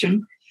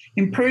absorption,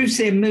 improves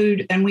their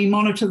mood, and we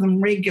monitor them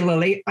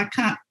regularly. I've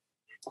got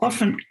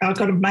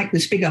to make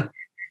this bigger.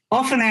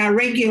 Often our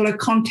regular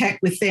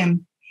contact with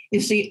them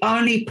is the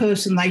only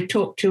person they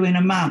talk to in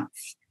a month.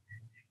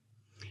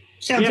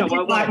 Sounds a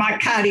bit like my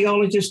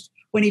cardiologist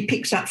when he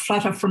picks up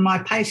flutter from my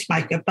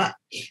pacemaker, but...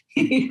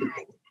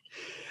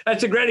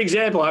 That's a great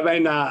example. I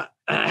mean,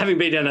 having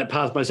been down that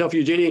path myself,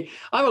 Eugenie,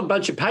 I have a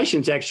bunch of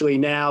patients actually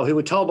now who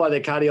were told by their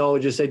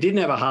cardiologist they didn't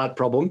have a heart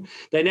problem.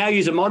 They now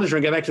use a monitor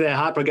and go back to their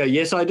heart and go,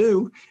 yes, I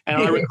do.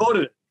 And I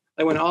recorded it.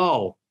 They went,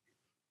 oh.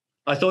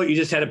 I thought you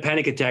just had a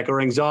panic attack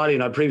or anxiety,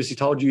 and I previously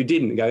told you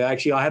didn't. Go,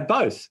 actually, I have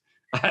both.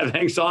 I have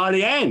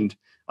anxiety and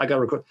I go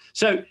record.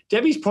 So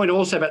Debbie's point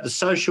also about the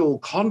social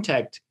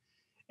contact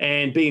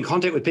and being in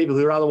contact with people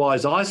who are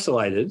otherwise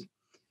isolated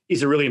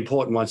is a really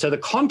important one. So the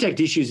contact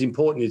issue is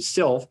important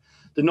itself,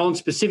 the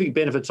non-specific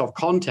benefits of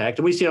contact,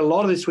 and we see a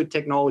lot of this with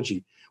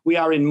technology. We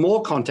are in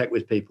more contact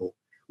with people.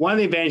 One of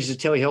the advantages of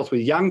telehealth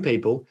with young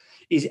people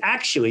is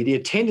actually the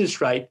attendance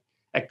rate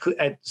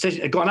at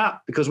session had gone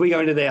up because we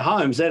go into their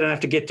homes. They don't have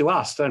to get to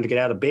us. They don't have to get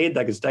out of bed.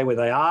 They can stay where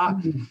they are.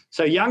 Mm-hmm.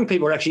 So young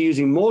people are actually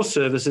using more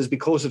services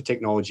because of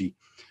technology.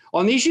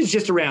 On the issues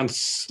just around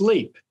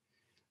sleep,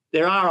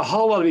 there are a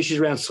whole lot of issues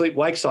around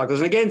sleep-wake cycles.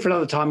 And again, for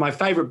another time, my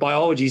favourite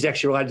biology is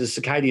actually related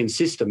to circadian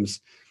systems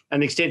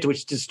and the extent to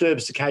which disturbed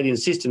circadian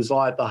systems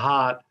lie at the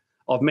heart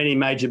of many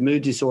major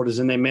mood disorders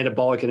and their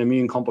metabolic and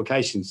immune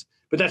complications.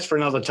 But that's for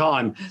another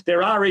time.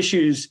 There are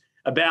issues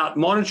about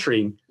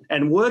monitoring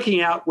and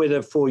working out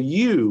whether for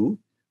you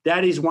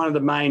that is one of the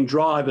main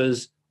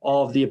drivers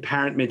of the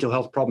apparent mental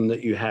health problem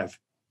that you have.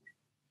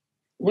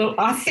 Well,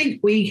 I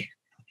think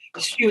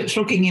Stuart's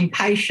looking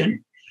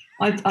impatient.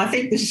 I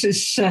think this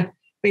has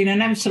been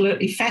an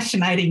absolutely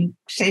fascinating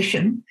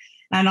session,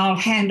 and I'll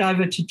hand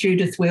over to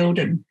Judith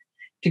Wheeldon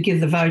to give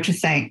the vote of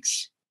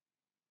thanks.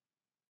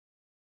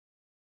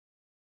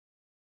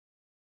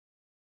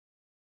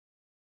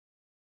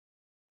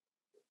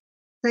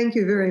 Thank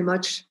you very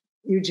much,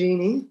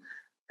 Eugenie.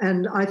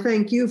 And I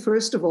thank you,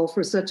 first of all,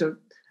 for such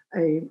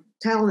a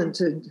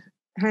talented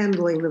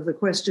handling of the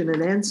question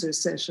and answer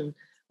session,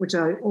 which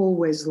I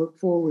always look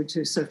forward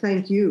to. So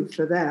thank you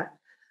for that.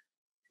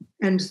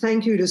 And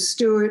thank you to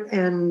Stuart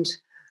and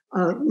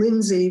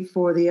Lindsay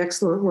for the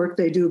excellent work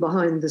they do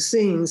behind the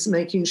scenes,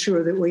 making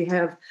sure that we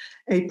have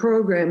a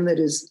program that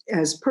is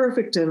as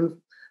perfect and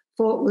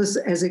faultless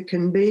as it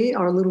can be.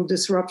 Our little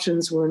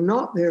disruptions were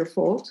not their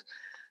fault.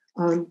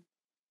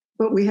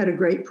 But we had a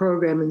great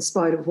program in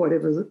spite of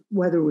whatever the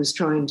weather was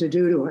trying to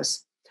do to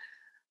us.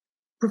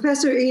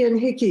 Professor Ian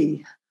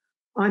Hickie,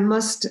 I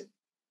must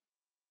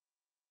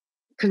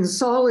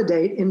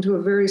consolidate into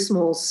a very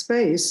small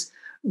space.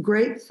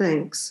 Great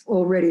thanks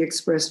already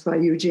expressed by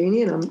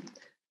Eugenie, and I'm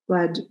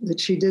glad that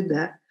she did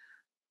that.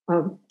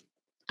 I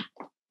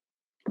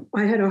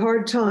had a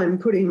hard time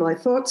putting my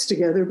thoughts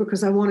together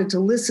because I wanted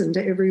to listen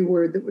to every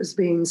word that was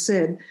being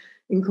said,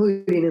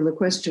 including in the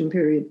question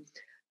period.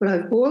 But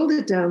I've boiled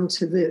it down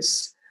to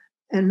this,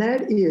 and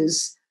that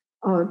is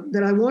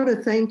that I want to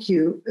thank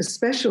you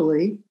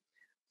especially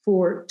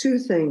for two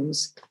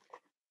things.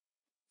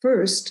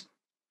 First,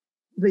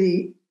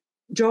 the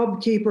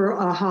JobKeeper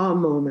aha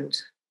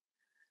moment,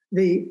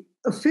 the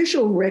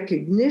official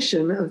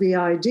recognition of the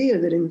idea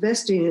that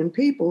investing in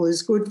people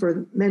is good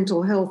for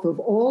mental health of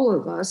all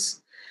of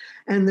us,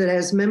 and that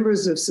as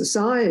members of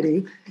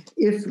society,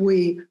 if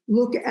we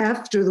look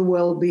after the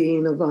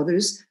well-being of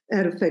others,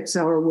 that affects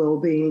our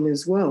well-being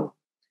as well.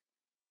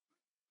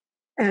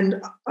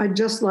 And I'd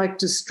just like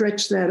to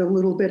stretch that a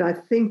little bit. I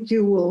think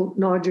you will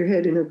nod your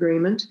head in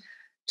agreement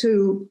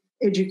to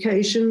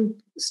education,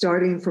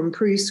 starting from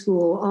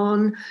preschool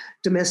on,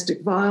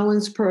 domestic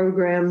violence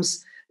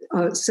programs,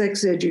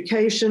 sex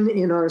education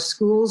in our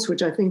schools,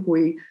 which I think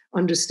we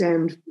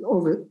understand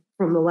over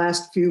from the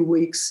last few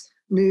weeks'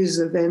 news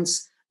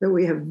events that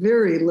we have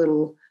very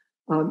little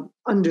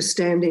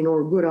understanding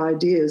or good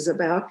ideas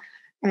about.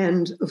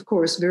 And of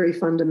course, very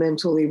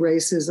fundamentally,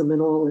 racism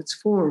in all its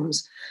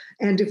forms.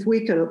 And if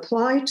we can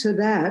apply to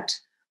that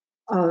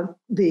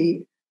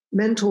the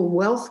mental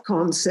wealth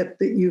concept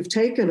that you've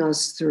taken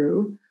us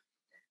through,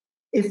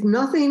 if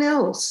nothing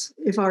else,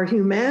 if our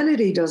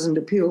humanity doesn't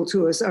appeal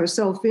to us, our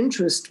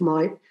self-interest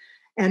might.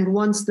 And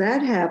once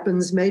that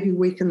happens, maybe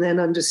we can then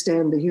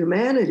understand the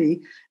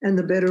humanity and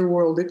the better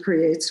world it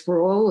creates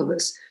for all of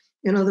us.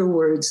 In other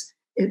words,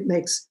 it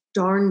makes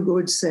darn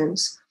good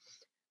sense.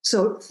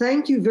 So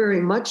thank you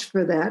very much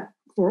for that,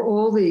 for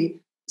all the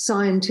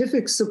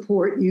scientific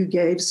support you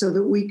gave so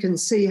that we can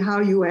see how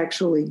you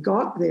actually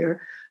got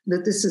there,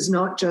 that this is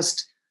not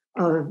just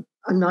a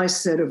nice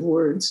set of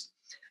words.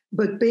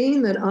 But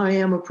being that I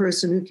am a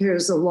person who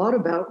cares a lot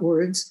about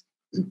words,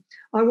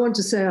 I want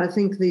to say I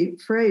think the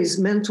phrase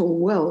mental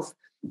wealth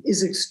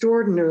is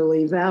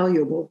extraordinarily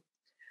valuable.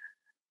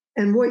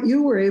 And what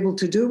you were able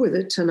to do with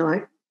it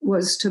tonight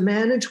was to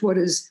manage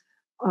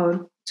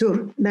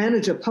to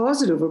manage a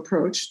positive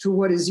approach to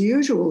what is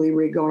usually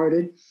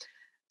regarded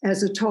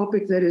as a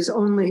topic that is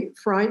only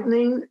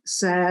frightening,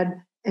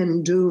 sad,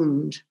 and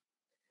doomed.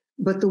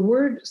 But the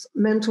words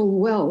mental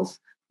wealth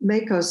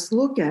make us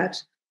look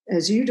at,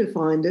 as you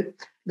defined it,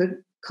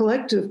 the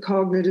collective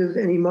cognitive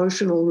and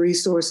emotional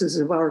resources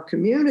of our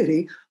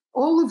community,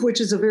 all of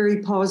which is a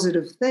very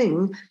positive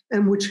thing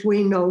and which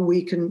we know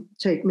we can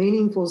take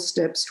meaningful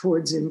steps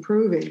towards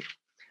improving.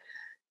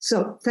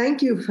 So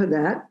thank you for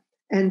that.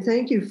 And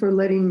thank you for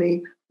letting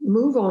me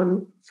move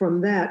on from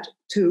that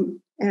to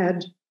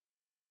add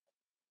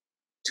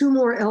two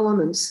more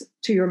elements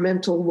to your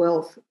mental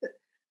wealth.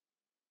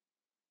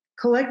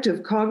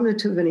 Collective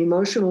cognitive and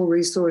emotional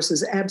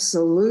resources,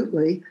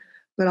 absolutely.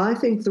 But I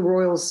think the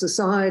Royal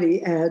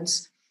Society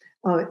adds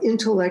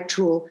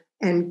intellectual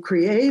and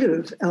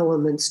creative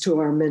elements to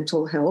our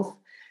mental health.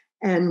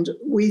 And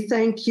we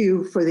thank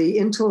you for the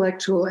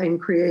intellectual and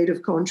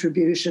creative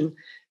contribution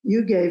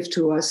you gave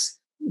to us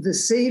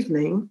this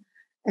evening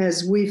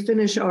as we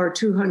finish our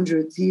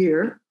 200th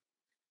year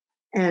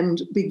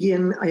and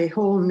begin a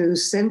whole new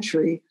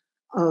century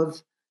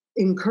of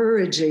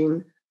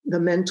encouraging the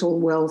mental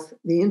wealth,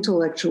 the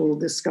intellectual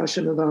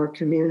discussion of our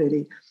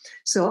community.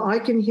 So I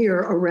can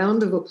hear a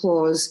round of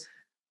applause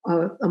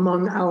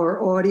among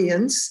our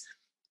audience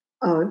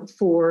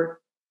for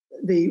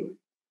the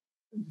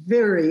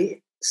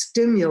very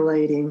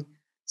stimulating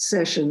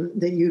session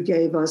that you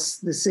gave us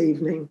this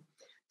evening.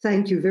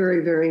 Thank you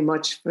very, very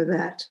much for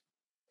that.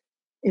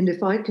 And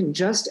if I can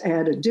just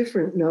add a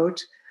different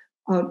note,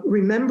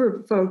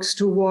 remember, folks,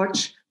 to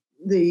watch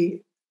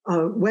the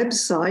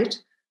website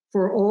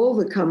for all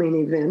the coming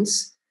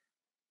events,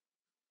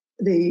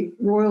 the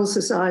Royal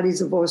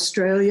Societies of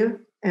Australia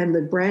and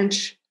the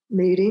branch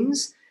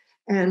meetings,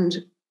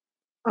 and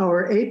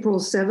our April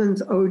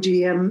 7th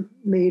OGM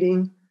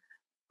meeting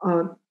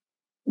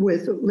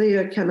with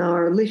Leah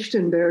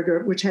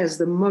Kanar-Lichtenberger, which has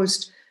the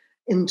most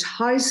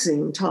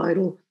enticing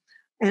title,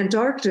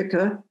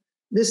 Antarctica,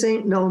 This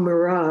Ain't No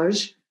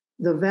Mirage,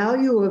 The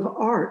Value of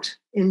Art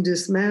in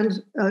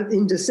Disseminating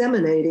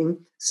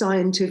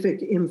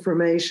Scientific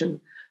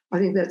Information. I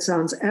think that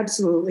sounds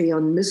absolutely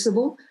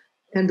unmissable.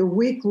 And a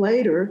week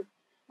later,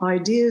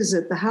 Ideas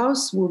at the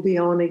House will be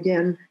on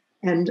again,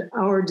 and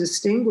our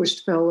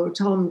distinguished fellow,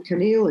 Tom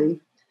Keneally,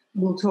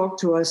 will talk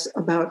to us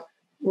about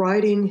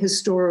writing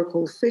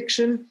historical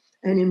fiction,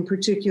 and in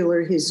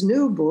particular, his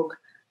new book,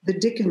 The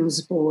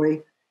Dickens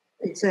Boy,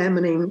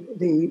 examining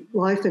the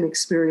life and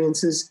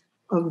experiences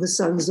of the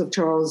sons of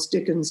Charles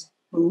Dickens,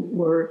 who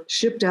were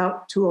shipped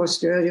out to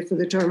Australia for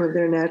the term of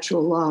their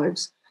natural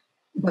lives,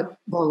 but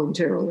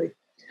voluntarily.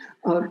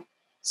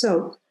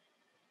 So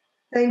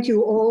thank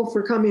you all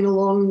for coming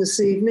along this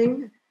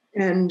evening,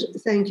 and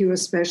thank you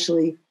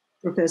especially,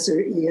 Professor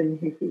Ian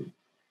Hickie.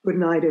 Good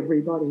night,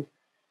 everybody.